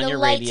You and turn then on the your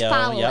lights radio,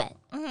 follow yep.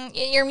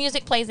 it. Your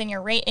music plays in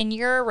your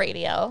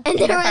radio. And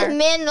there was Her.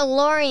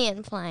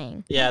 Mandalorian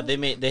playing. Yeah,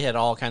 they had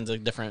all kinds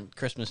of different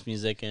Christmas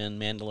music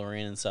and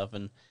Mandalorian and stuff,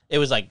 and it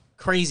was like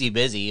crazy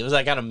busy. It was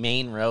like on a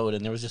main road,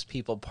 and there was just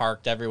people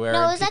parked everywhere. No,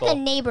 it and was at people,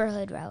 the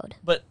neighborhood road.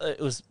 but it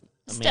was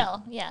I mean,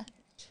 Still, yeah.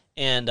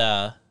 and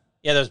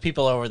yeah, there was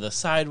people over the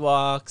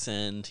sidewalks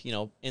and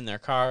in their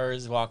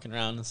cars walking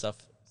around and stuff.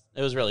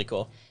 It was really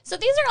cool. So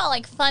these are all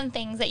like fun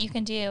things that you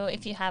can do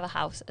if you have a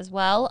house as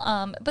well.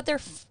 But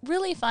they're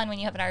really fun when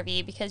you have an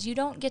RV because you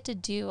don't get to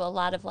do a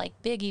lot of like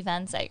big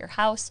events at your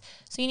house.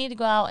 So you need to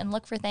go out and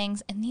look for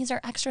things. And these are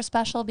extra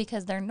special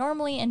because they're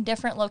normally in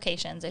different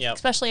locations, Yep.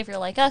 especially if you're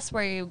like us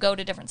where you go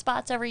to different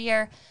spots every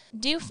year.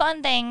 Do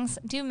fun things,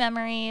 do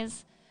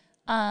memories,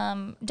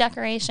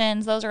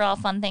 decorations. Those are all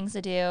fun things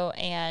to do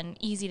and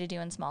easy to do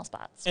in small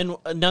spots. And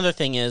another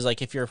thing is,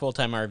 like, if you're a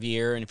full-time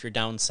RVer and if you're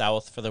down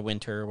south for the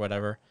winter or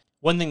whatever,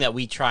 one thing that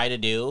we try to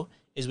do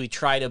is we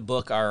try to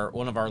book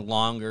one of our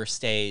longer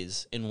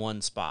stays in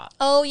one spot.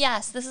 Oh,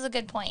 yes. This is a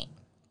good point.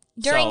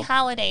 During So-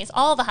 holidays,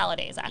 all the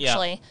holidays,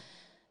 actually,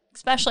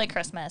 especially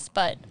Christmas,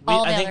 but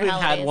all the I think other we've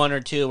holidays. had one or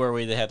two where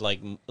we had, like,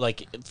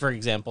 for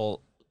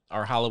example,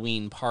 our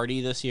Halloween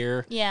party this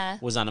year Yeah.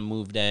 was on a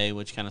move day,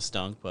 which kind of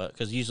stunk, but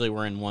because usually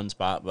we're in one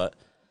spot. But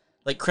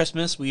like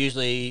Christmas, we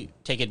usually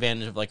take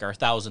advantage of like our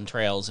 1,000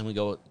 trails, and we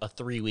go a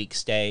 3-week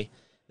stay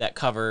that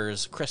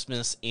covers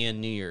Christmas and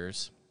New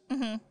Year's.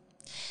 And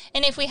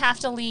if we have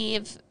to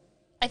leave,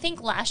 I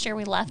think last year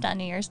we left on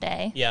New Year's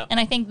Day. Yeah. And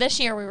I think this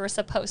year we were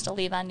supposed to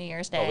leave on New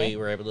Year's Day. But we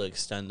were able to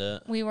extend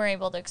it. We were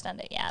able to extend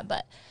it, yeah.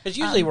 But Because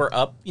usually we're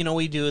up,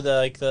 we do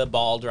the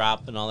ball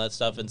drop and all that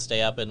stuff and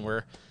stay up, and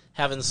we're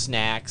having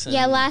snacks and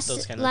Yeah,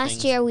 those kind of last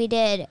things. year we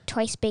did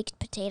twice baked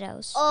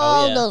potatoes.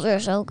 Oh, yeah. those are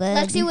so good.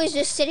 Lexi was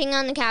just sitting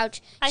on the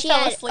couch. I she fell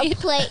had asleep. a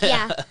plate.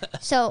 Yeah.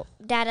 So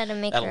Dad had to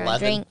make At her 11? a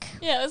drink.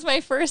 yeah, it was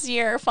my first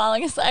year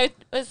falling asleep.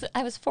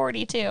 I was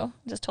 42.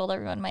 Just told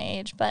everyone my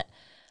age, but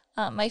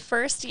my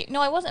first year.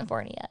 No, I wasn't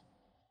 40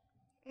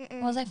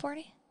 yet. Was I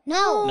 40?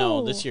 No.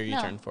 No, this year you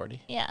No. turned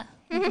 40. Yeah,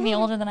 making me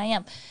older than I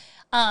am.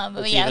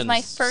 But It's yeah, it was even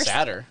my first.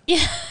 sadder. Yeah,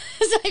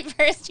 it was my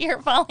first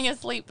year falling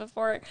asleep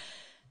before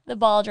the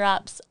ball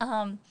drops.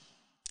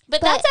 But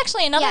that's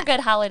actually another yeah. good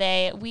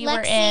holiday. We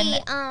were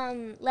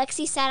in.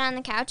 Lexi sat on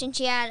the couch and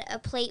she had a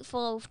plate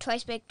full of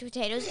twice baked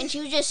potatoes and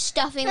she was just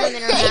stuffing them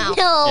in her I mouth.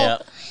 know. Yeah.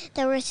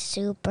 They were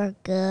super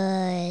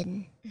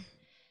good.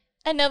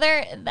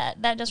 Another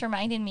that just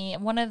reminded me,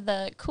 one of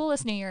the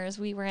coolest New Year's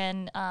we were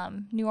in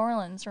New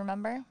Orleans.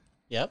 Remember?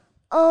 Yep.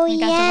 Oh, We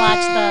yeah. got to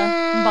watch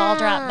the ball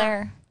drop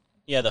there.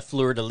 Yeah, the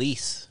Fleur de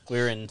Lis. We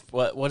were in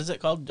what is it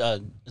called?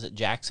 Is it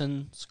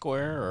Jackson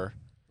Square or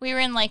We were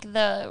in like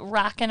the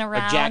rockin'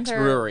 around. Jack's or-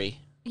 Brewery?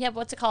 Yeah,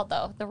 what's it called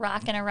though? The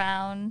rockin'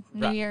 around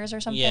New Year's or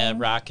something. Yeah,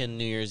 rockin'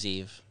 New Year's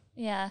Eve.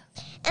 Yeah.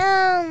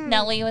 Nelly.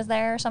 Nelly was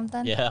there or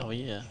something. Yeah, oh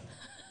yeah.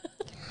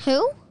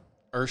 Who?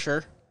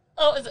 Ursher.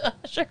 Oh, is it,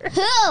 sure.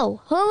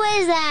 Who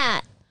is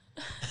that?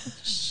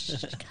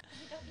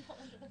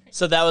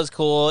 So that was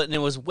cool, and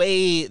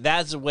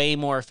that's way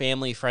more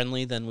family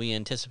friendly than we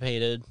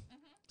anticipated.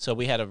 So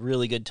we had a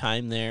really good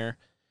time there.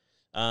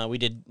 We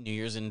did New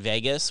Year's in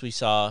Vegas. We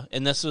saw,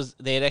 and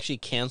they had actually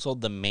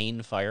canceled the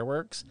main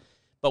fireworks,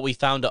 but we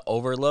found an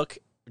overlook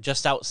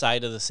just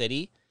outside of the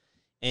city,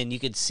 and you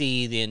could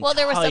see the entire Well,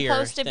 there was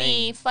supposed to be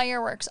thing.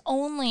 fireworks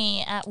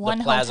only at one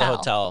the Plaza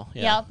hotel. Hotel.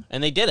 Yeah. Yep.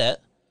 And they did it.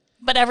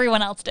 But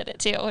everyone else did it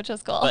too, which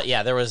was cool. But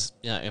yeah, there was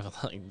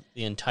like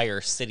the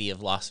entire city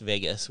of Las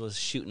Vegas was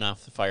shooting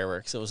off the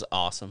fireworks. It was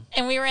awesome.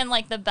 And we were in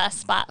like the best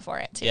spot for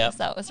it too, Yep.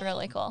 so it was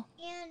really cool.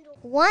 And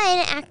one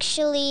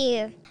actually,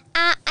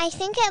 I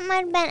think it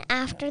might have been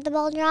after the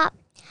ball drop.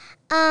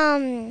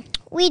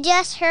 We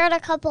just heard a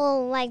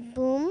couple like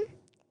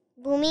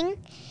booming,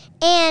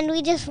 and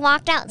we just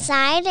walked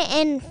outside,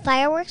 and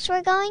fireworks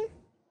were going.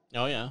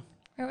 Oh yeah.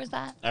 Where was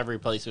that? Every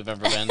place we've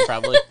ever been,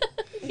 probably.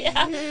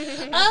 Yeah.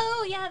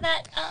 Oh, yeah,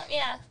 that,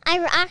 yeah. I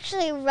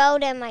actually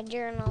wrote in my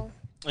journal.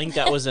 I think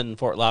that was in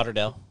Fort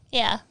Lauderdale,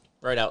 Yeah.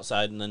 right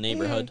outside in the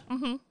neighborhood.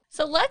 Mm-hmm.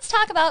 So let's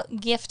talk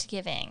about gift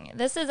giving.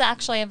 This is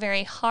actually a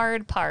very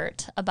hard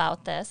part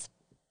about this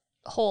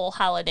whole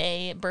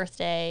holiday,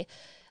 birthday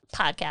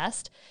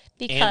podcast.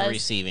 Because, And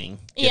receiving.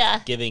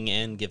 Yeah. Giving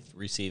and gift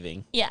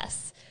receiving.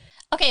 Yes.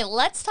 Okay,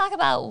 let's talk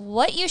about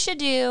what you should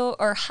do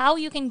or how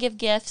you can give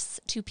gifts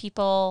to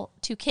people,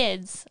 to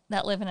kids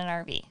that live in an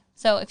RV.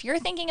 So if you're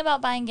thinking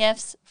about buying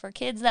gifts for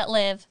kids that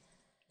live,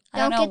 I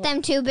Don't don't know. get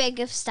them too big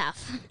of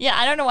stuff. Yeah,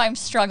 I don't know why I'm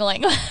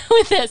struggling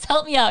with this.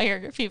 Help me out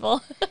here,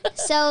 people.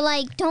 So,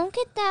 like, don't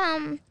get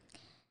them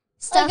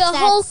stuff Like a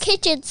whole that's-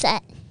 kitchen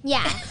set.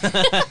 Yeah,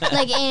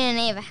 like Anna and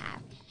Ava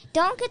have.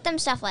 Don't get them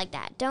stuff like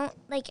that. Don't,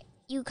 like,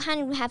 you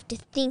kind of have to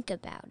think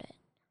about it.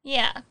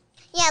 Yeah.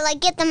 Yeah, like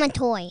get them a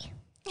toy.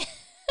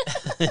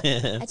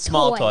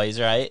 Small toy. toys,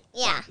 right?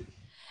 Yeah.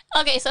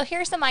 Okay, so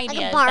here's some ideas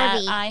that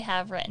Barbie. I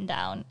have written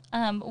down.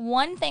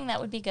 One thing that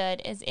would be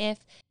good is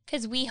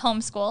because we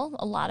homeschool,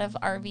 a lot of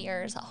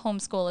RVers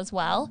homeschool as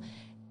well,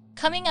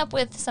 coming up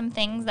with some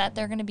things that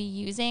they're going to be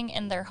using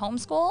in their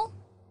homeschool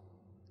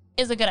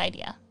is a good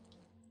idea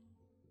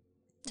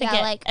to Yeah,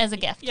 get like- as a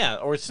gift. Yeah,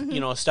 or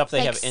stuff they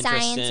Like have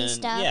interest sciencey in.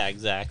 stuff. Yeah,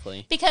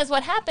 exactly. Because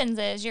what happens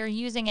is you're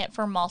using it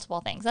for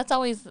multiple things. That's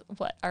always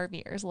what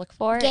RVers look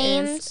for is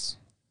Games.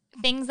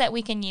 things that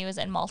we can use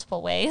in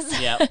multiple ways.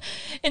 Yep.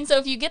 And so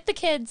if you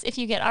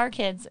get our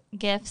kids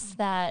gifts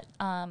that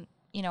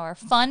are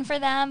fun for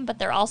them, but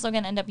they're also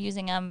going to end up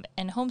using them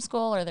in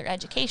homeschool or they're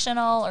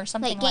educational or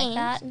something like games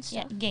that. and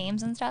Yeah, stuff.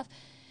 games and stuff.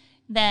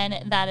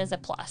 Then that is a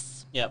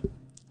plus. Yep.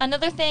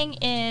 Another thing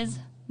is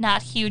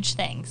not huge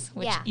things,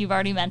 which Yeah. you've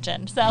already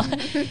mentioned. So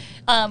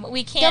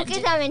we Don't can't.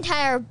 get them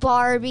entire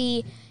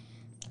Barbie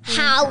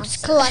House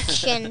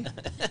collection.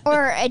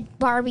 or a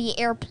Barbie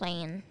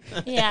airplane.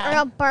 Or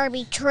Yeah. a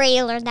Barbie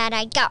trailer that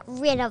I got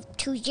rid of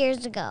 2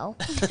 years ago.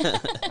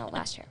 No,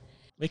 last year.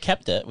 We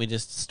kept it. We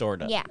just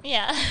stored it. Yeah.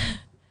 Yeah.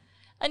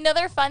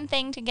 Another fun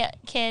thing to get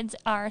kids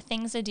are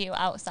things to do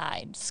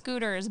outside.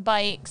 Scooters,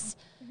 bikes.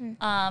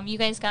 You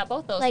guys got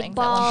both those Like things at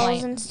one balls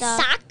point. and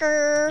stuff.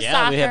 Soccer.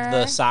 Yeah, we have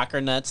the Soccer.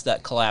 soccer nets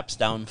that collapse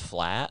down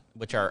flat,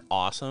 which are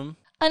awesome.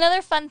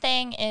 Another fun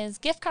thing is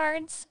gift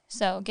cards.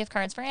 So gift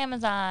cards for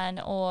Amazon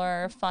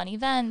or fun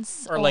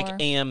events. Or like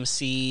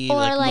AMC, Or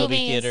like like movie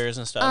these, theaters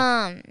and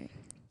stuff.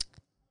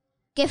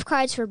 Gift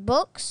cards for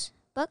books.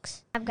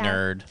 I've got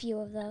Nerd. a few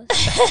of those.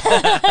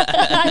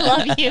 I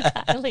love you,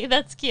 Kylie.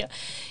 That's cute.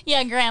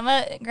 Yeah,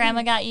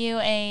 Grandma got you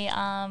a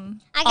I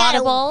got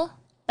Audible.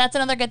 That's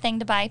another good thing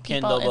to buy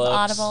people Kindle is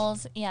books.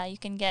 Audibles. Yeah, you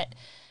can get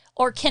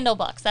or Kindle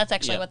books. That's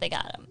actually Yep. what they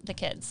got them, the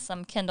kids.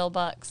 Some Kindle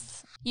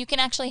books. You can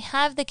actually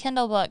have the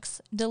Kindle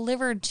books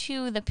delivered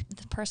to the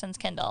person's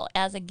Kindle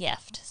as a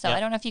gift. So Yep. I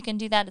don't know if you can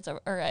do that.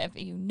 Or if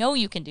you know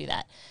you can do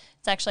that.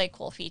 It's actually a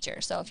cool feature.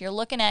 So if you're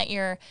looking at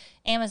your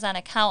Amazon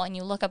account and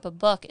you look up a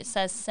book, it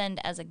says send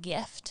as a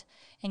gift.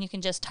 And you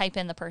can just type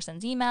in the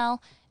person's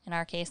email. In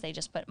our case, they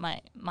just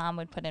my mom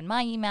would put in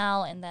my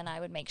email, and then I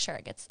would make sure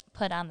it gets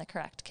put on the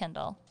correct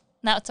Kindle.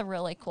 That's a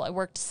really cool. It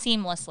worked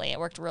seamlessly. It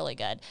worked really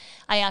good.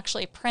 I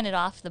actually printed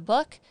off the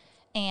book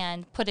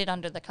and put it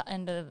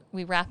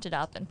we wrapped it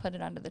up and put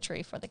it under the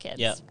tree for the kids.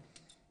 Yep.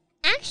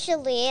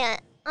 Actually,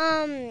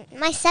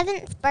 my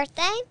 7th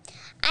birthday,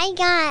 I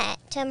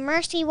got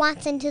Mercy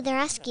Watson to the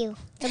Rescue,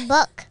 the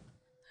book.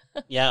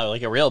 Yeah,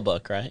 like a real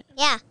book, right?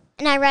 Yeah,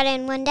 and I read it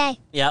in one day.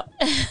 Yep.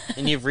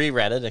 And you've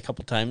reread it a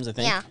couple times, I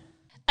think. Yeah.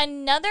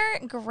 Another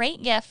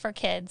great gift for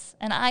kids,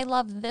 and I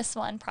love this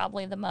one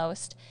probably the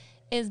most,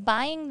 is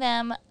buying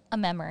them a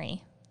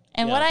memory.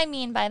 And what Yeah. I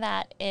mean by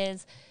that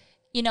is,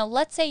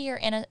 let's say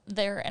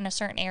they're in a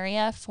certain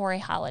area for a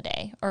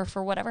holiday or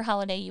for whatever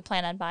holiday you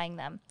plan on buying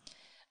them.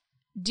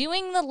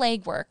 Doing the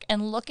legwork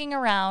and looking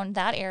around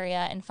that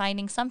area and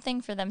finding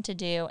something for them to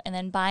do and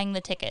then buying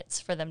the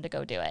tickets for them to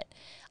go do it.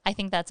 I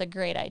think that's a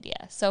great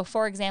idea. So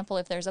for example,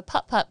 if there's a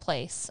putt-putt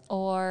place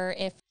or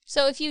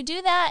if you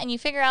do that and you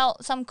figure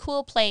out some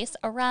cool place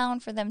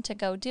around for them to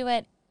go do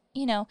it,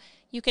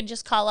 you can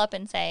just call up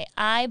and say,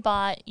 I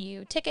bought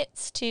you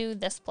tickets to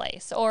this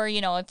place. Or,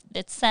 if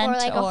it's sent Or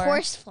like a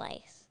horse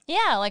place.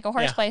 Yeah, like a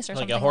horse Yeah, place or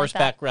like something a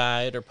horseback like that.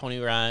 ride or pony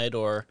ride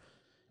or,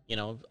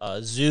 a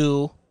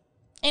zoo.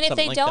 And if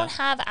something they like don't that.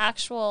 have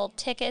actual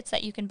tickets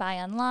that you can buy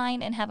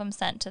online and have them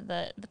sent to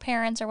the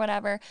parents or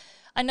whatever,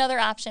 another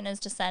option is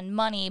to send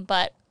money,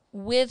 but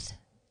with,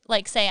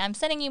 like, say, I'm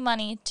sending you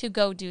money to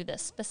go do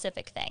this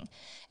specific thing.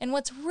 And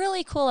what's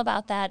really cool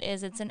about that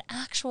is it's an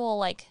actual,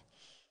 like,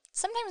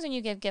 sometimes when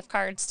you give gift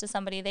cards to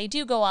somebody, they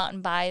do go out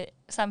and buy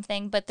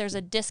something, but there's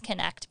a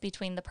disconnect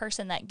between the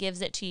person that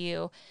gives it to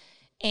you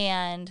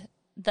and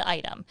the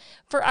item.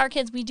 For our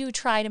kids, we do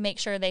try to make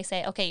sure they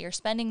say, okay, you're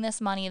spending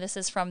this money. This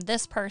is from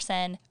this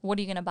person. What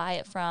are you going to buy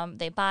it from?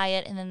 They buy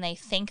it, and then they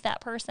thank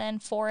that person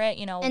for it.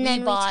 And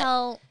then we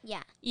tell,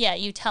 Yeah,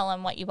 you tell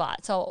them what you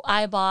bought. So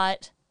I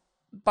bought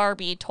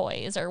Barbie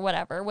toys or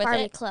whatever with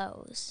Barbie it.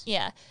 clothes.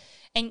 Yeah.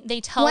 And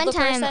they tell One the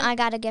time person. I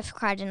got a gift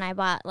card and I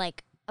bought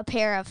like a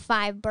pair of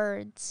 5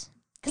 birds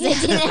because I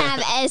didn't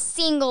have a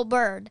single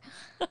bird.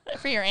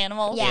 For your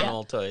animals. Yeah.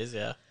 Animal toys,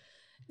 yeah.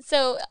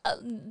 So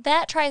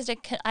that tries to,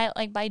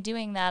 by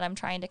doing that, I'm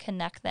trying to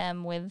connect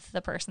them with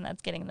the person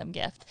that's getting them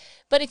gift.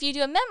 But if you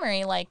do a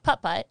memory like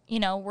putt-putt,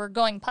 we're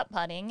going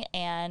putt-putting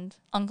and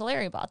Uncle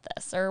Larry bought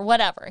this or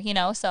whatever,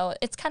 so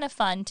it's kind of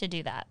fun to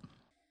do that.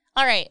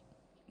 All right,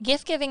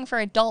 gift giving for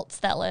adults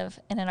that live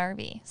in an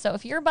RV. So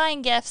if you're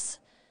buying gifts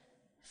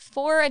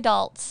for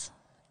adults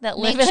that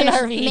live in an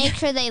RV. Make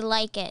sure they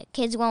like it.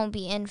 Kids won't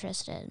be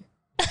interested.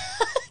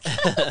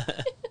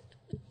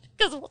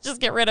 Because we'll just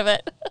get rid of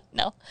it.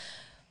 No.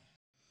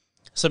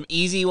 Some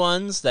easy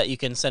ones that you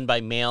can send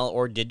by mail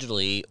or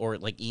digitally or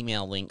like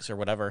email links or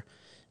whatever.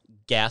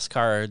 Gas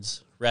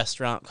cards,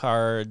 restaurant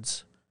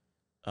cards,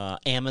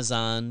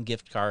 Amazon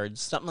gift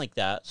cards, something like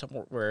that.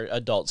 Somewhere where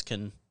adults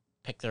can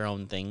pick their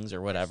own things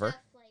or whatever.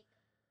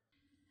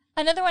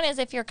 Another one is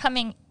if you're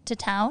coming to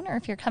town or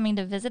if you're coming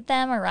to visit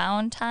them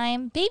around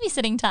time,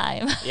 babysitting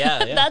time.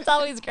 Yeah. That's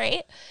always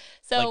great.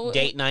 So like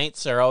date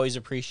nights are always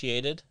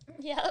appreciated.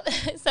 Yeah.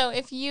 So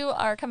if you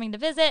are coming to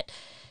visit,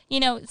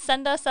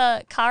 send us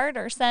a card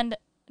or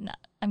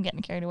I'm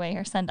getting carried away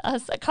here. Send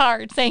us a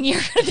card saying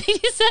you're going to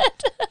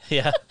babysit.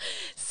 Yeah.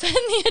 Send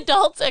the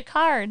adults a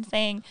card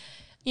saying,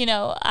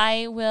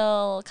 I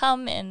will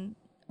come and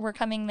we're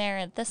coming there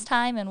at this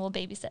time and we'll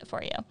babysit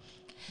for you.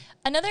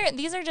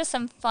 These are just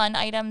some fun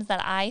items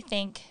that I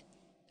think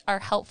are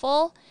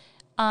helpful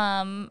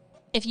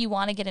if you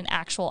want to get an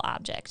actual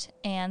object.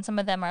 And some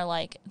of them are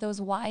like those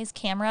Wyze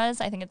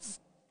cameras. I think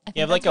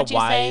You have like a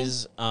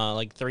Wyze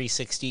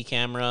 360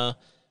 camera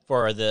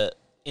for the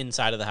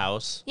inside of the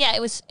house. Yeah,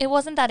 it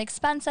wasn't that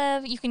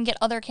expensive. You can get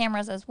other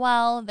cameras as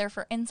well. They're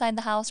for inside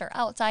the house or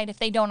outside if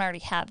they don't already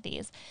have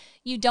these.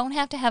 You don't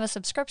have to have a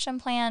subscription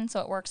plan, so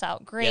it works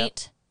out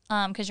great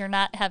because you're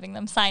not having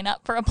them sign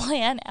up for a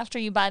plan after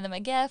you buy them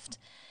a gift.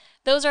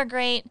 Those are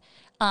great.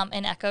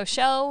 An Echo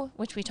Show,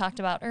 which we talked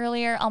about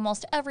earlier.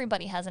 Almost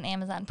everybody has an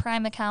Amazon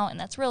Prime account, and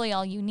that's really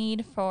all you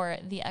need for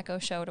the Echo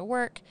Show to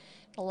work.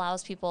 It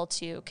allows people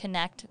to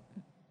connect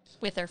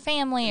with their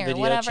family or video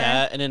whatever.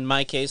 Chat. And in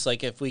my case,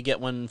 like if we get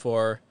one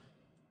for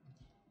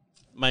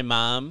my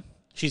mom,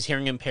 she's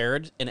hearing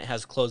impaired and it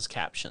has closed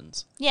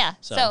captions. Yeah,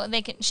 so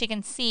she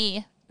can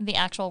see the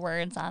actual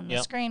words on the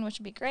Yep. screen, which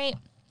would be great.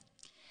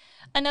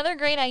 Another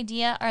great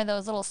idea are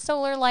those little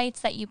solar lights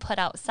that you put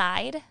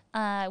outside.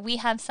 We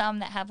have some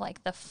that have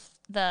like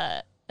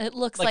it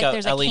looks Like like a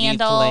there's a LED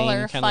candle flame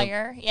or kind of-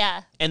 fire.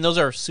 Yeah. And those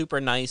are super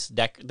nice.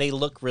 They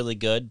look really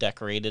good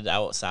decorated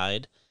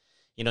outside.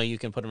 You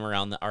can put them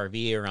around the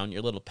RV, around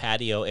your little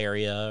patio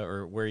area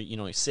or where,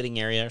 your sitting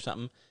area or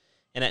something.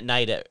 And at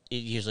night, it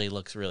usually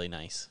looks really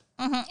nice.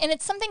 Mm-hmm.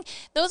 And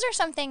those are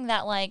something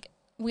that like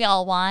we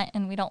all want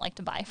and we don't like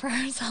to buy for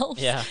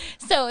ourselves. Yeah.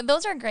 So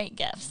those are great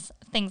gifts,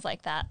 things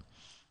like that.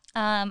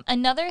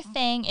 Another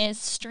thing is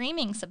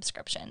streaming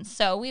subscriptions.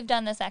 So we've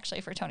done this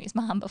actually for Tony's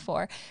mom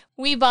before.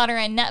 We bought her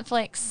a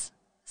Netflix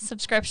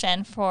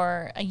subscription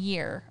for a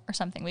year or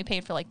something. We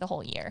paid for like the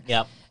whole year.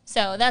 Yep.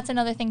 So that's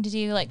another thing to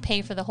do, like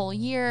pay for the whole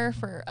year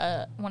for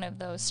one of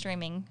those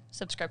streaming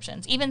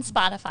subscriptions. Even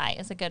Spotify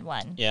is a good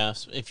one. Yeah.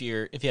 So if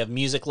you have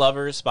music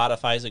lovers,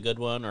 Spotify's a good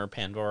one, or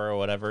Pandora or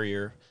whatever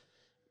your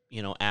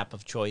app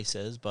of choice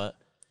is. But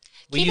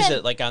we use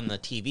it like on the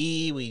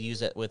TV. We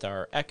use it with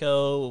our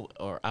Echo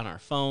or on our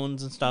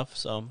phones and stuff.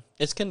 So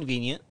it's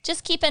convenient.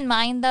 Just keep in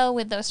mind, though,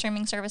 with those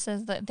streaming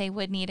services that they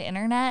would need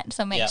internet.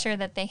 So make sure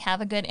that they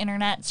have a good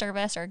internet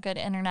service or a good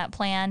internet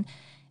plan.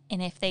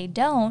 And if they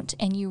don't,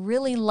 and you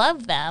really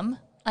love them,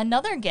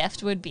 another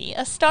gift would be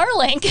a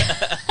Starlink.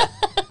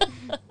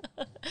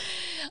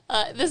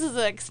 This is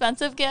an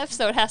expensive gift,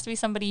 so it has to be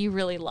somebody you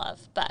really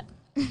love, but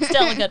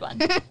still a good one.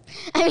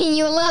 I mean,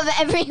 you love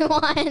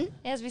everyone.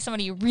 It has to be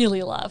somebody you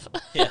really love.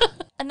 Yeah.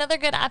 Another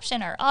good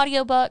option are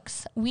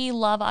audiobooks. We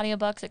love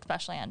audiobooks,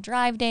 especially on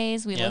drive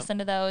days. We listen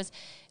to those.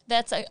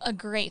 That's a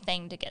great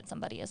thing to get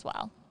somebody as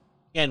well.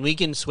 Yeah, and we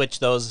can switch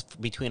those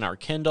between our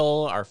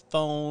Kindle, our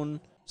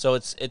phone. So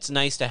it's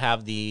nice to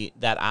have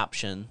that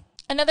option.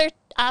 Another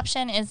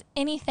option is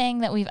anything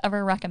that we've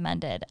ever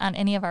recommended on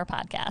any of our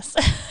podcasts.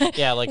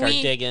 Yeah, like our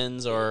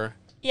Diggins or...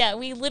 Yeah,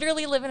 we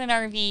literally live in an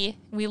RV.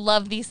 We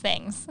love these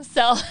things.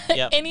 So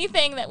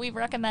anything that we've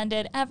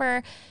recommended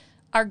ever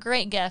are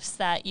great gifts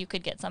that you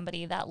could get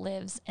somebody that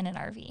lives in an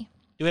RV. Do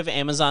we have an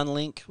Amazon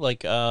link,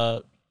 like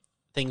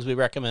things we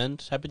recommend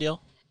type of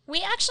deal?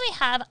 We actually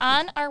have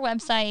on our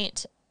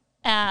website,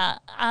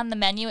 on the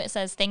menu, it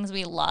says things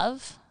we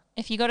love.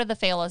 If you go to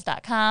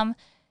thefaolas.com,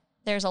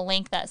 there's a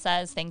link that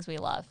says things we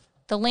love.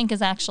 The link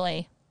is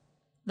actually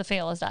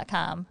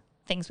thefaolas.com,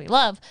 things we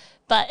love.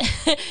 But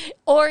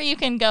or you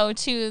can go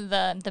to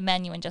the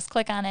menu and just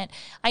click on it.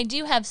 I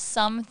do have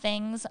some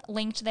things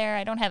linked there.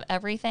 I don't have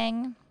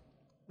everything.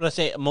 Let's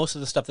say most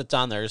of the stuff that's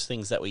on there is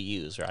things that we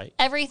use, right?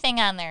 Everything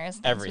on there is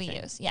things Everything.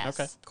 we use. Yes.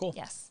 Okay, cool.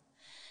 Yes.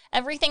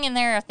 Everything in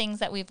there are things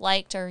that we've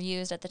liked or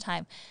used at the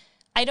time.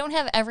 I don't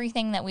have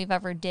everything that we've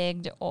ever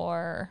digged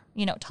or,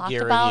 talked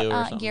Gear about review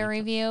or something gear like that.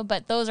 review,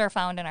 but those are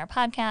found in our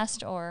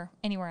podcast or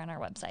anywhere on our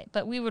website.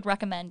 But we would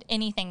recommend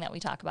anything that we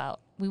talk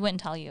about. We wouldn't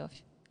tell you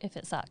if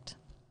it sucked.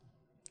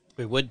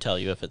 We would tell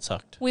you if it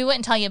sucked. We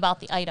wouldn't tell you about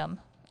the item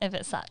if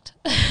it sucked.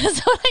 That's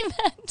what I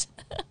meant.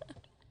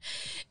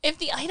 If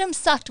the item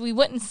sucked, we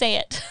wouldn't say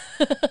it.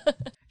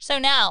 So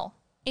now,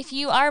 if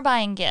you are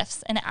buying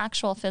gifts, an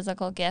actual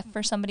physical gift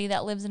for somebody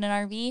that lives in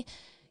an RV,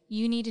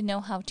 you need to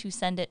know how to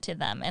send it to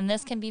them. And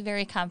this can be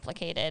very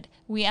complicated.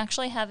 We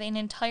actually have an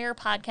entire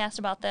podcast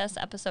about this,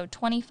 episode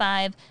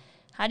 25.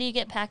 How do you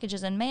get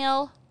packages in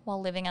mail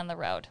while living on the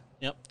road?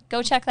 Yep.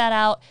 Go check that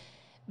out.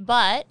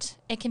 But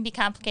it can be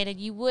complicated.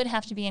 You would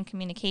have to be in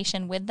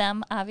communication with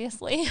them,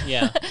 obviously.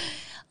 Yeah.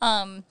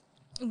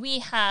 We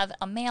have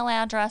a mail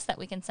address that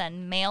we can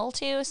send mail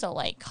to. So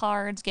like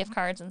cards, gift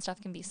cards and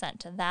stuff can be sent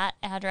to that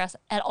address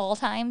at all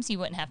times. You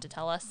wouldn't have to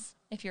tell us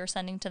if you're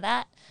sending to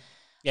that.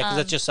 Yeah, because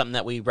that's just something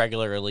that we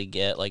regularly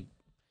get, like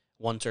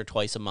once or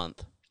twice a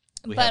month.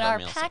 We But have our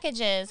mail sent.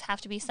 packages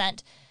have to be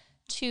sent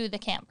to the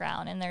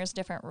campground, and there's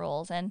different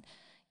rules. And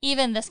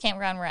even this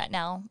campground we're at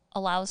now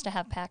allows to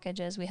have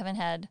packages. We haven't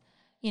had,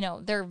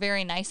 they're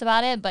very nice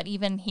about it, but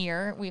even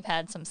here we've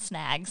had some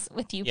snags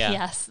with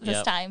UPS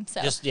this time.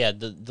 So Just, the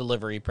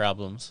delivery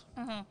problems.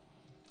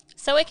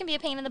 So it can be a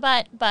pain in the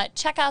butt, but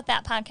check out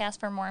that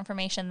podcast for more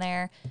information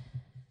there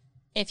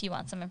if you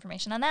want some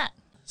information on that.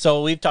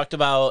 So we've talked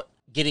about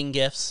getting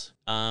gifts.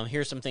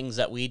 Here's some things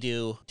that we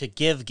do to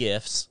give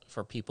gifts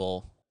for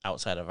people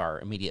outside of our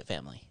immediate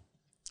family.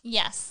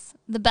 Yes.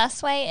 The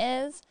best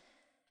way is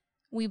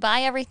we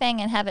buy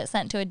everything and have it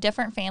sent to a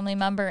different family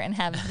member and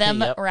have them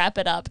Yep. wrap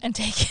it up and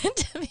take it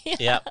to the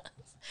Yep. house.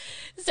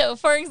 So,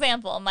 for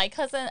example, my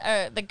cousin,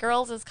 or the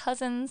girls'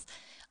 cousins,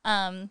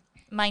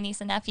 my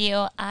niece and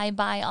nephew, I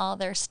buy all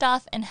their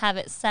stuff and have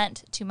it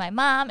sent to my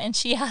mom, and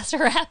she has to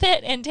wrap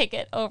it and take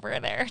it over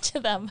there to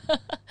them.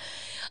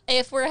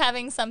 If we're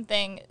having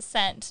something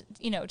sent,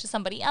 to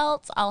somebody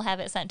else, I'll have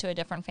it sent to a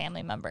different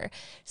family member.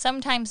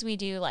 Sometimes we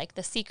do like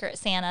the Secret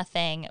Santa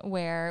thing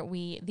where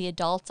the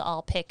adults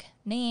all pick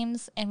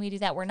names, and we do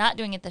that. We're not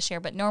doing it this year,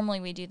 but normally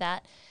we do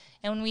that.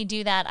 And when we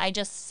do that, I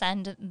just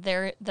send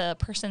the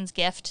person's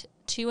gift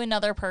to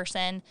another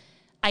person.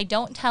 I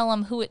don't tell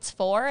them who it's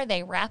for.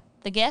 They wrap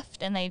the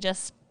gift and they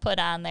just put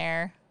on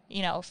there,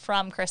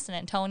 from Kristen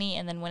and Tony.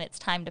 And then when it's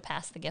time to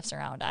pass the gifts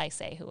around, I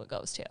say who it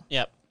goes to.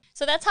 Yep.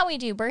 So that's how we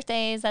do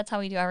birthdays. That's how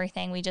we do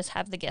everything. We just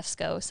have the gifts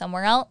go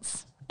somewhere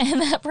else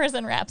and that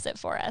person wraps it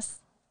for us.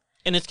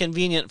 And it's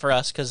convenient for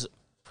us because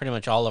pretty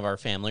much all of our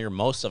family, or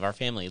most of our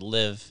family,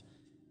 live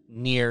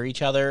near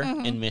each other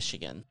in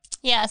Michigan.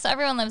 Yeah, so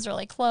everyone lives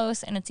really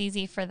close, and it's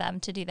easy for them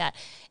to do that.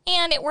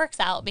 And it works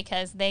out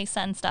because they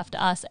send stuff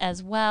to us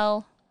as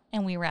well,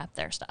 and we wrap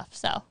their stuff.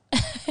 So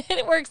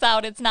it works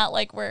out. It's not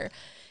like we're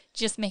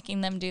just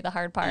making them do the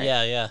hard part.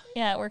 Yeah.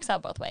 Yeah, it works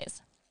out both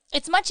ways.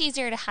 It's much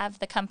easier to have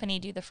the company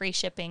do the free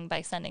shipping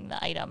by sending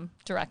the item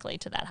directly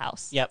to that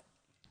house. Yep.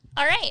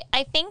 All right,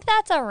 I think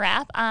that's a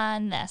wrap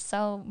on this.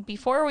 So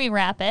before we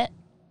wrap it,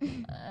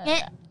 and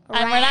we're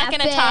not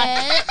going to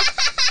talk.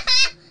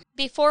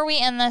 Before we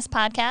end this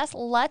podcast,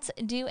 let's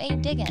do a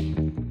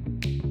dig-in.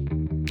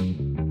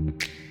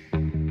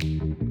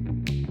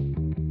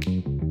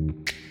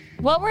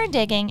 What we're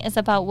digging is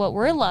about what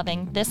we're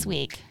loving this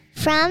week.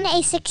 From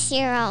a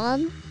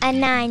 6-year-old, a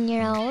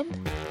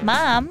 9-year-old,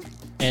 Mom,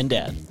 And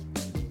Dad.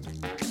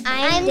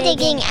 I'm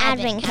digging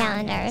advent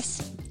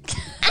calendars.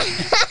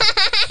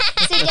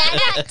 So Dad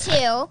got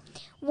 2.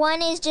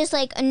 One is just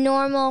like a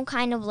normal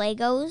kind of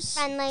Legos.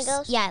 Fun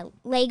Legos? Yeah,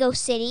 Lego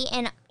City.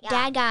 And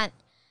Dad got,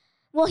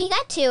 he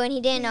got 2 and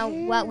he didn't know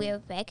what we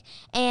would pick.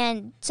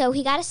 And so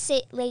he got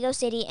a Lego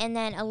City and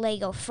then a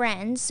Lego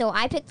Friends. So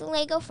I picked the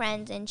Lego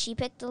Friends and she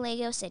picked the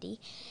Lego City.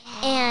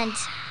 And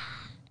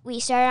we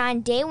started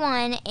on day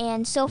 1.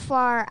 And so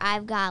far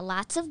I've got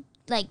lots of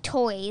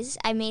toys.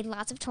 I made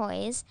lots of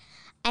toys.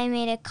 I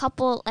made a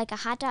couple, like a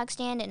hot dog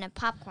stand and a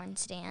popcorn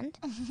stand.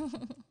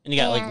 And you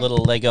got like And,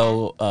 little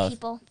Lego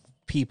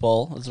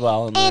People. as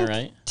well in And there,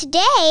 right? today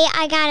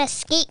I got a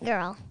skate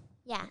girl.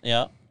 Yeah.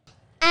 Yeah.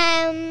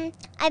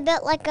 I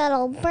built like a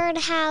little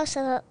birdhouse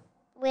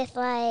with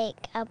like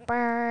a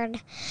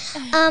bird.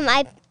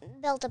 I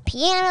built a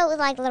piano with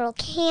like little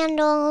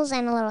candles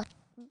and a little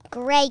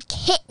gray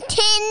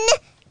kitten.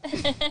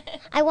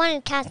 I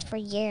wanted cats for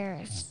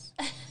years.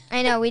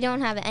 I know, we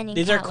don't have any.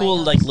 These are cat cool,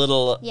 Legos. like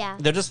little. Yeah.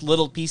 They're just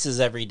little pieces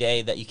every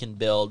day that you can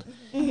build,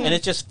 and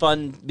it's just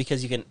fun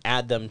because you can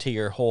add them to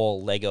your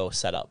whole Lego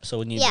setup. So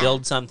when you Yeah.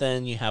 build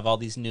something, you have all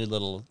these new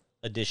little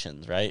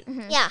additions, right?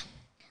 Yeah.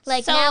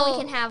 Like So- now we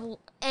can have,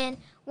 and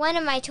one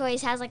of my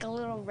toys has like a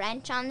little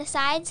wrench on the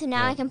side, so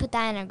now Yeah. I can put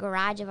that in a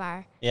garage of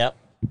our Yep.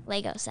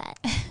 Lego set.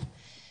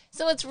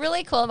 so what's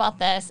really cool about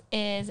this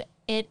is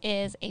it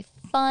is a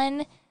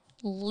fun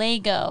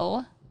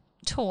Lego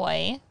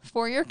toy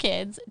for your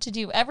kids to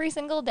do every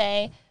single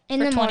day In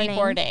for the 24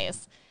 morning.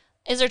 days.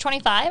 Is there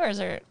 25 or is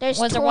there There's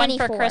was there one for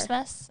 24.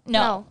 Christmas?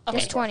 No, Okay.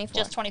 just 24.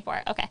 Just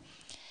 24. Okay.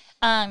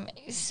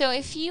 So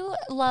if you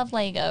love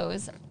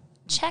Legos,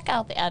 check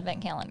out the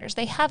advent calendars.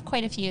 They have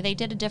quite a few. They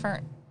did a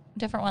different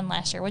one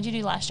last year. What'd you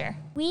do last year?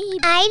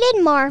 I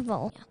did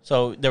Marvel.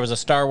 So there was a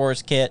Star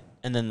Wars kit,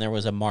 and then there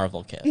was a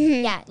Marvel kit.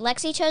 Yeah,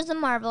 Lexi chose the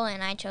Marvel,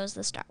 and I chose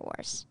the Star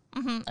Wars.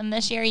 And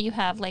this year you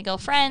have Lego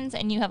Friends,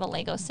 and you have a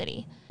Lego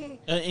City.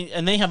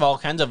 And they have all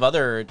kinds of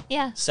other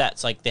Yeah.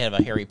 sets. Like they have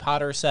a Harry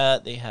Potter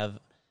set. They have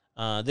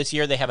this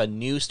year they have a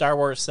new Star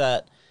Wars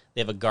set.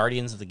 They have a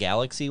Guardians of the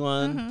Galaxy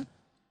one.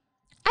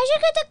 I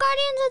should get the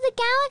Guardians of the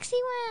Galaxy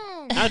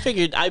one. I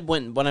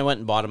figured when I went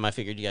and bought them, I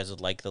figured you guys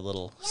would like the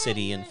little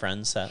City and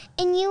Friends set.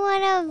 And you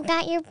would have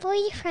got your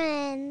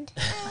boyfriend.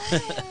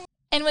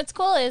 And what's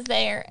cool is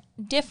they're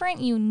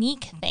different,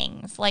 unique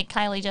things. Like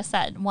Kylie just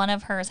said, one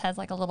of hers has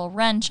like a little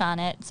wrench on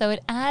it. So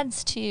it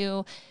adds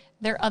to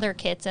their other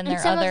kits and their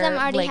some of other them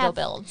already Lego have-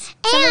 builds.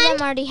 Some of them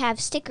already have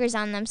stickers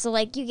on them, so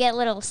like you get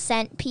little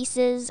scent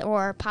pieces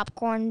or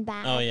popcorn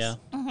bags. Oh yeah.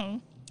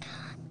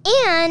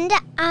 And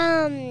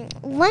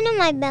one of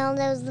my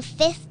builds, it was the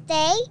 5th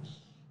day.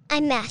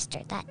 I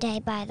mastered that day,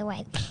 by the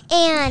way.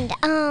 And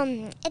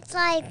it's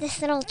like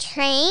this little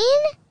train,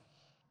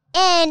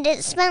 and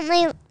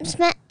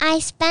I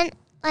spent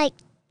like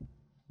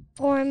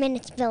 4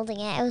 minutes building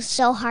it. It was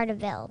so hard to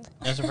build.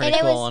 That's a And pretty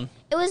it cool was one.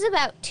 it was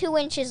about 2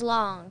 inches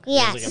long. It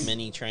Yes. was like a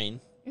mini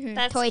train.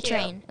 That's toy cute.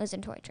 train. It was a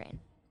toy train.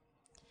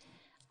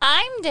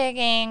 I'm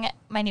digging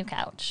my new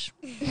couch.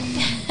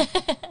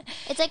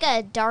 It's like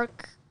a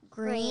dark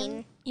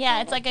green.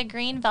 Yeah, it's like a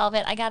green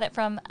velvet. I got it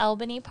from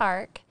Albany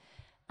Park.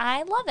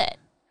 I love it.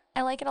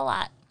 I like it a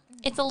lot.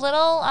 It's a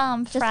little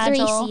It's a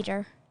fragile.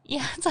 3-seater.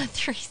 Yeah, it's a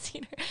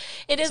 3-seater.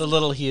 It It's is. a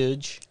little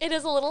huge. It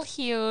is a little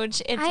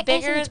huge. It's I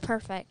bigger. think it's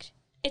perfect.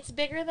 It's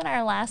bigger than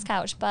our last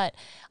couch, but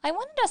I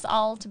wanted us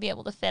all to be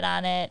able to fit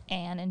on it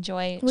and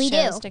enjoy We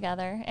shows do.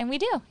 together, and we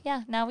do.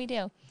 Yeah, now we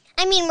do.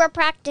 I mean, we're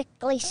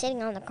practically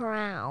sitting on the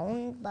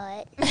ground,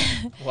 but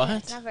What?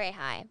 It's not very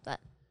high, but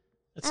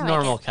It's a I like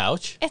normal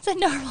couch. It's a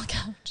normal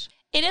couch.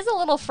 It is a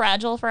little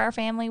fragile for our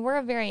family. We're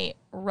a very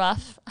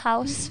rough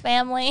house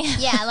family.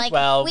 yeah, like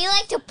Well- we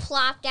like to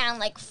plop down,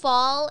 like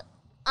fall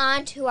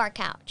onto our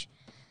couch.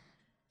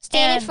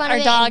 Stand And in front our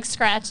of it. dog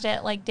scratched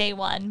it like day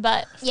one,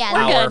 but Yeah, we're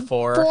Hour good.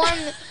 4.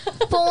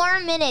 4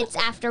 minutes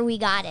after we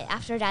got it,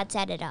 after Dad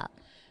set it up.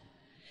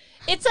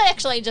 It's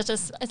actually just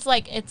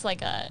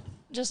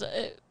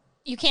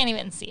you can't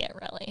even see it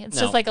really. It's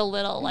No. just like a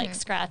little like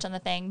scratch on the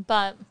thing,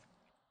 but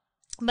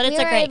We it's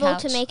were a great able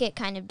couch. to make it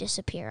kind of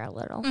disappear a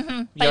little.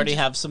 You already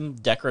have some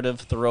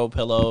decorative throw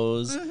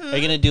pillows. Are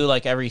you gonna do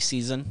like every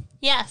season?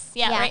 Yes,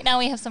 yeah. Yeah. Right now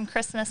we have some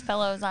Christmas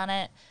pillows on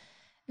it,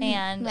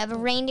 and We have a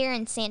reindeer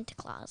and Santa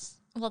Claus.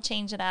 we'll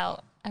change it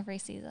out every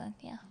season.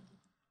 Yeah,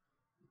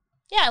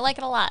 yeah, I like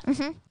it a lot.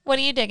 What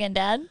are you digging,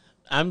 Dad?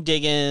 I'm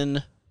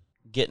digging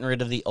getting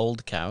rid of the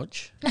old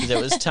couch because it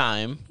was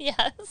time.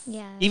 Yes.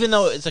 Yeah. Even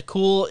though it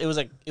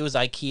was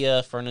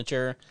IKEA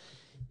furniture,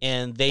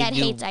 and they Dad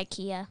do, hates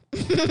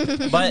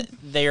IKEA. but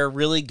they're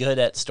really good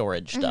at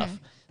storage stuff.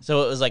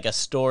 So it was like a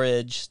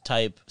storage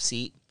type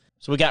seat.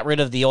 So we got rid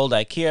of the old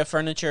IKEA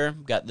furniture.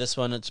 Got this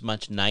one. It's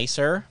much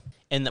nicer.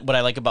 And what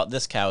I like about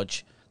this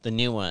couch, the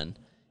new one,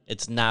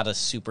 it's not a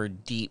super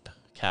deep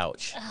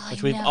couch,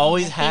 which we've know.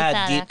 always I hate had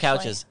that, deep actually.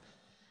 couches,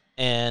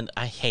 and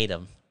I hate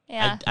them.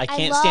 Yeah. I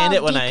can't love stand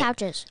it when deep I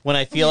couches. when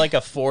I feel like a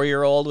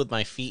 4-year-old with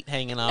my feet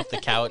hanging off the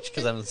couch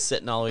because I'm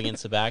sitting all the way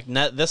against the back.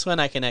 This one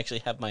I can actually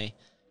have my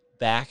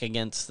back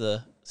against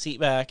the seat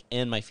back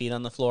and my feet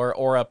on the floor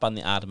or up on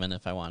the ottoman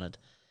if I wanted.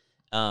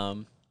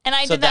 And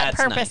I So did that that's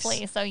purposely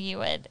nice. so you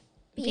would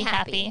be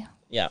happy. happy.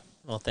 Yeah.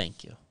 Well,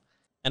 thank you.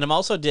 And I'm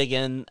also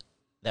digging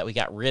that we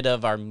got rid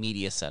of our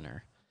media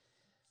center.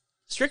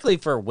 Strictly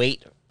for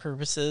weight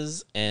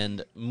purposes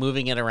and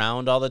moving it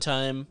around all the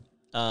time,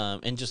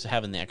 and just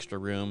having the extra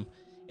room.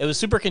 It was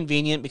super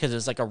convenient because it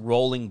was like a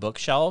rolling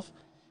bookshelf,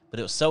 but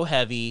it was so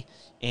heavy,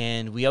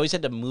 and we always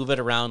had to move it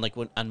around. Like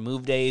on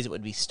move days, it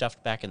would be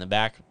stuffed back in the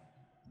back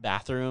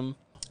bathroom.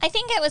 I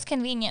think it was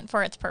convenient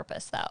for its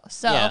purpose, though.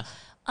 So,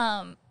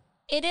 Yeah.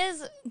 it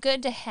is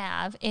good to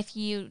have if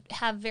you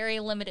have very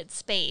limited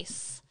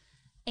space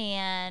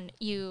and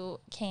you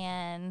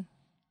can,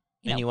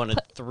 And you wanted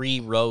 3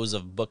 rows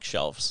of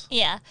bookshelves.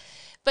 yeah.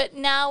 But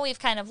now we've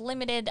kind of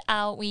limited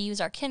out. We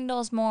use our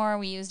Kindles more.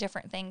 We use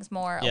different things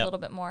more, a Yep. little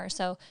bit more.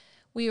 So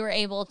we were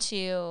able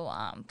to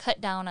cut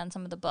down on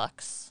some of the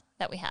books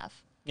that we have.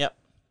 Yep.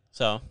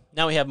 So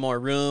now we have more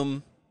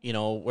room,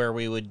 where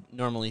we would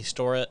normally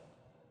store it.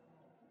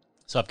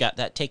 So I've got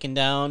that taken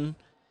down.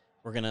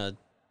 We're going to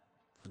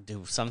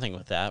do something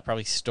with that.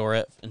 Probably store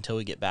it until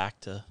we get back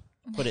to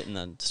put it in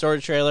the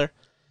storage trailer.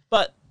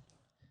 But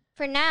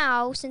For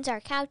now, since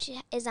our couch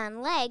is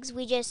on legs,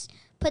 we just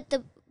put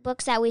the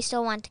books that we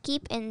still want to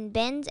keep in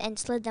bins and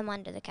slid them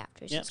under the couch.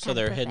 yeah, so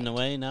they're hidden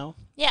away now.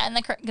 Yeah, and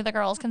the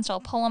girls can still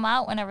pull them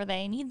out whenever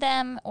they need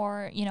them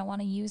or,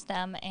 want to use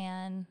them.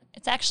 And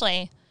it's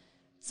actually,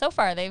 so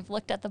far, they've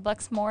looked at the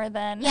books more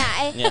than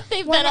Yeah,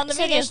 they've One- been on the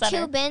so media there's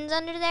center. 2 bins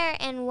under there,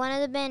 and one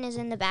of the bin is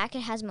in the back.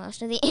 It has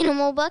most of the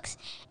animal books,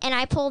 and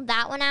I pulled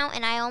that one out,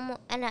 and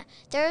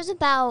there was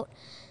about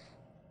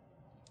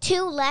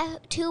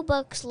two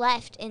books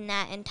left in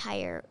that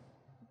entire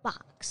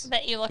box.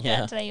 That you looked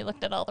at today. You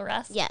looked at all the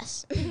rest.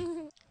 Yes.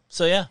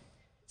 So yeah.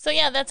 So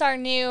yeah, that's our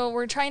new.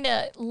 We're trying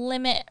to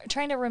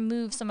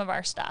remove some of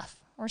our stuff.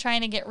 We're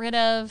trying to get rid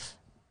of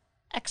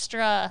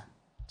extra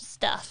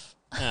stuff.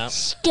 Yeah.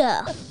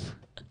 Stuff.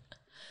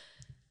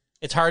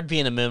 It's hard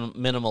being a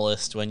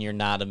minimalist when you're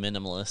not a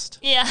minimalist.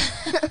 Yeah.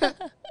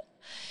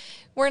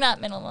 We're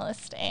not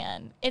minimalist,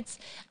 and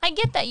I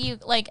get that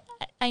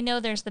I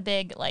know there's the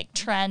big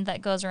trend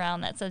that goes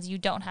around that says you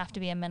don't have to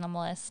be a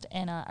minimalist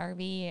in an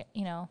RV,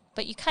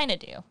 but you kind of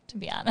do, to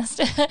be honest.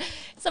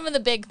 Some of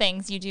the big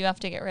things you do have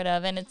to get rid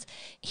of, and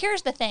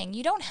here's the thing,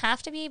 you don't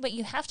have to be, but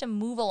you have to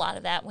move a lot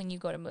of that when you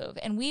go to move,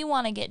 and we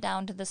want to get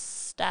down to the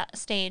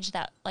stage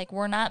that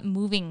we're not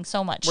moving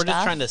so much We're stuff.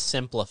 just trying to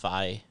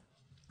simplify.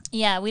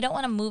 Yeah, we don't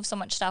want to move so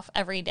much stuff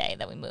every day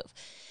that we move.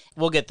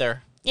 We'll get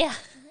there. Yeah.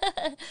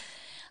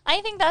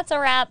 I think that's a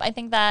wrap. I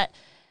think that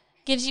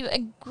gives you a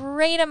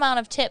great amount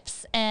of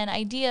tips and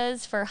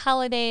ideas for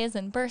holidays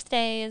and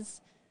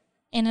birthdays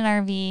in an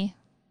RV,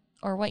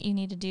 or what you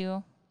need to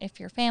do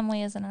if your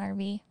family is in an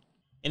RV.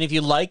 And if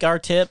you like our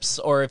tips,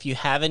 or if you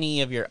have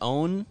any of your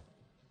own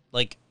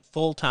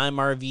full-time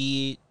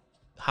RV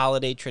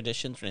holiday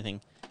traditions or anything,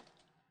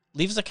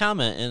 leave us a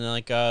comment in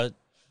a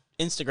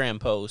Instagram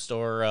post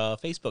or a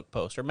Facebook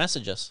post, or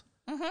message us.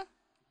 Mm-hmm.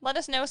 Let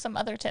us know some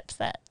other tips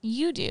that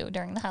you do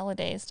during the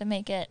holidays to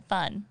make it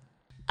fun.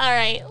 All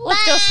right,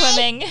 let's go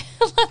swimming.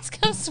 Let's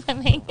go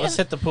swimming. Let's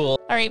hit the pool.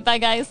 All right, bye,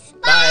 guys.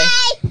 Bye.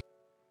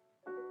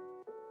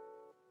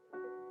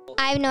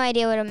 I have no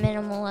idea what a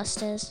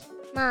minimalist is.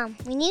 Mom,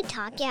 when you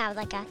talk, you have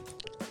a...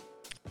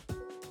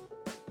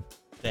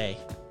 They.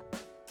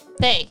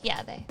 They.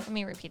 Let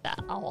me repeat that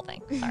whole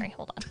thing. Sorry,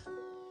 hold on.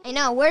 I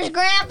know. Where's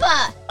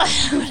Grandpa?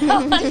 I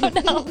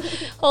don't know.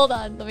 Hold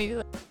on. Let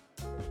me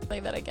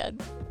say that again.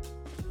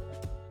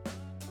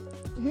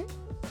 Mm-hmm.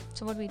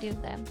 So what do we do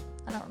then?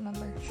 I don't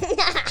remember.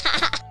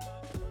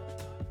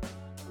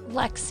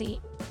 Lexi.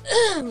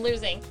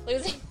 Losing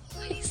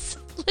voice.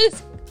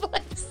 Losing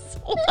voice.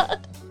 Hold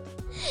on.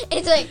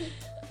 It's like...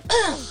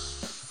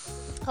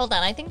 Hold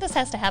on. I think this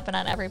has to happen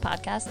on every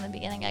podcast. In the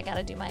beginning, I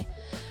gotta do my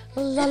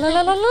la la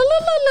la la la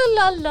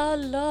la la la la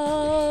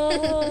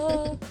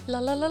la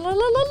la la la la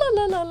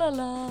la la la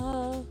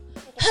la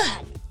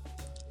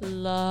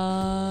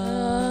la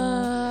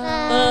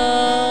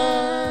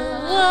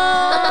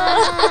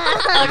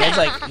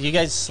Okay. You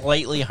guys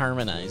slightly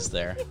harmonized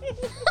there.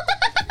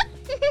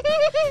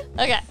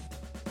 Okay.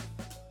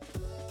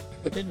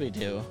 What did we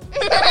do?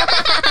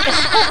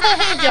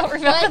 I don't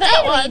remember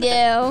that one. do?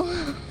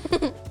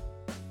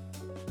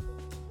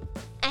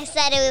 I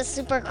said it was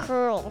super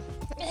cruel.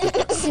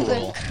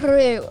 Cool.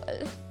 Cruel.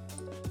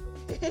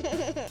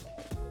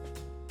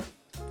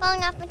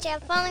 Falling off my chair,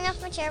 falling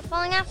off my chair,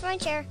 falling off my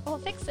chair. We'll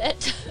fix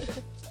it.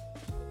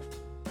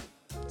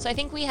 So I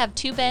think we have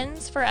 2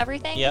 bins for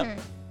everything? Yep.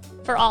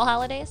 For all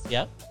holidays?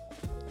 Yep.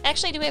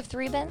 Actually, do we have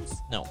 3 bins?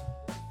 No.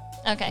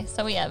 Okay,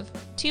 so we have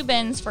 2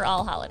 bins for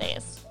all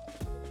holidays.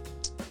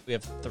 We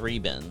have 3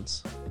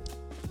 bins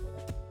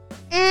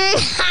Mm.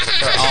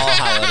 for all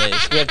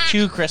holidays. We have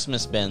 2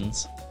 Christmas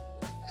bins.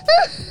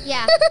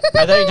 Yeah.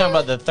 I thought you were talking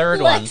about the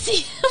third one.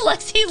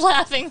 Lexi's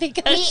laughing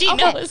because she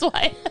knows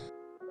why.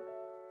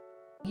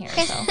 Here,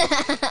 so.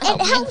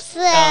 It helps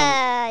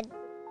the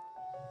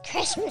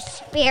Christmas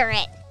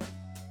spirit.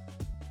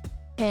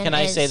 Can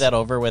I say that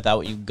over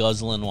without you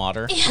guzzling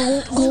water?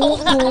 What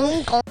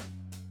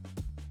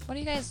are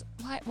you guys?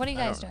 What are you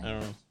guys doing? I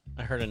don't know.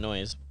 I heard a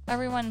noise.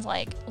 Everyone's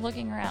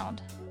looking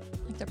around,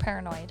 like they're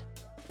paranoid.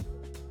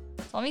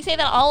 So let me say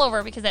that all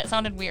over because that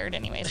sounded weird.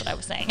 Anyways, what I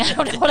was saying. I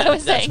don't know what I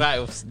was saying. That's why I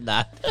was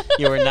not.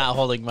 You were not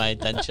holding my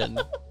attention.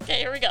 Okay,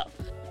 here we go.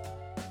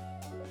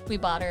 We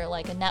bought her a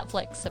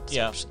Netflix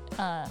subscription.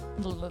 Yeah.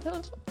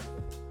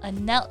 A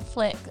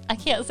Netflix. I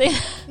can't say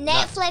that.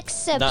 Netflix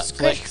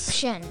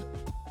subscription.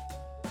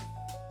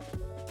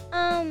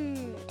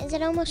 Is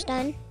it almost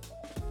done?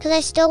 Because I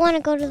still want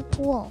to go to the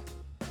pool.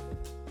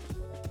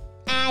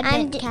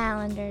 Advent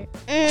calendar.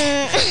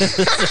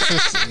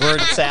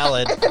 Word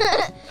salad. We're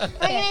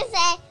going to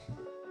say,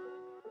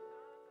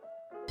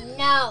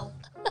 No.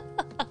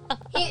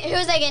 He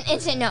was like an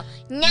instant no.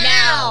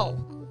 Now.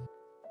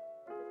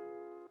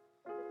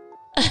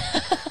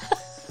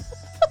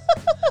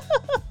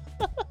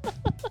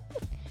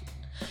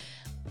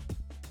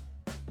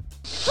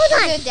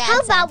 hold on. Good dad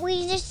How sound. about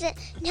we just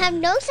have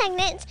no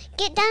segments,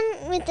 get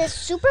done with this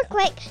super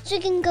quick so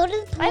we can go to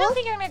the pool? I don't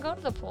think you're gonna go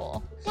to the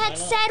pool. Dad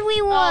said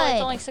we would. Oh,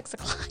 it's only 6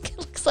 o'clock. It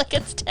looks like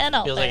it's 10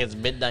 out Feels there. like it's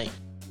midnight.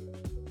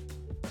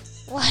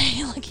 Why are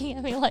you looking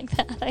at me like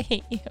that? I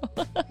hate you.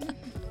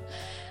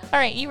 All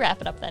right, you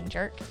wrap it up then,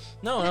 jerk.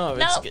 No, No,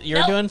 you're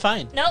no. doing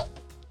fine. Nope.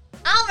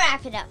 I'll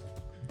wrap it up.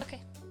 Okay.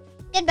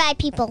 Goodbye,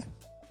 people.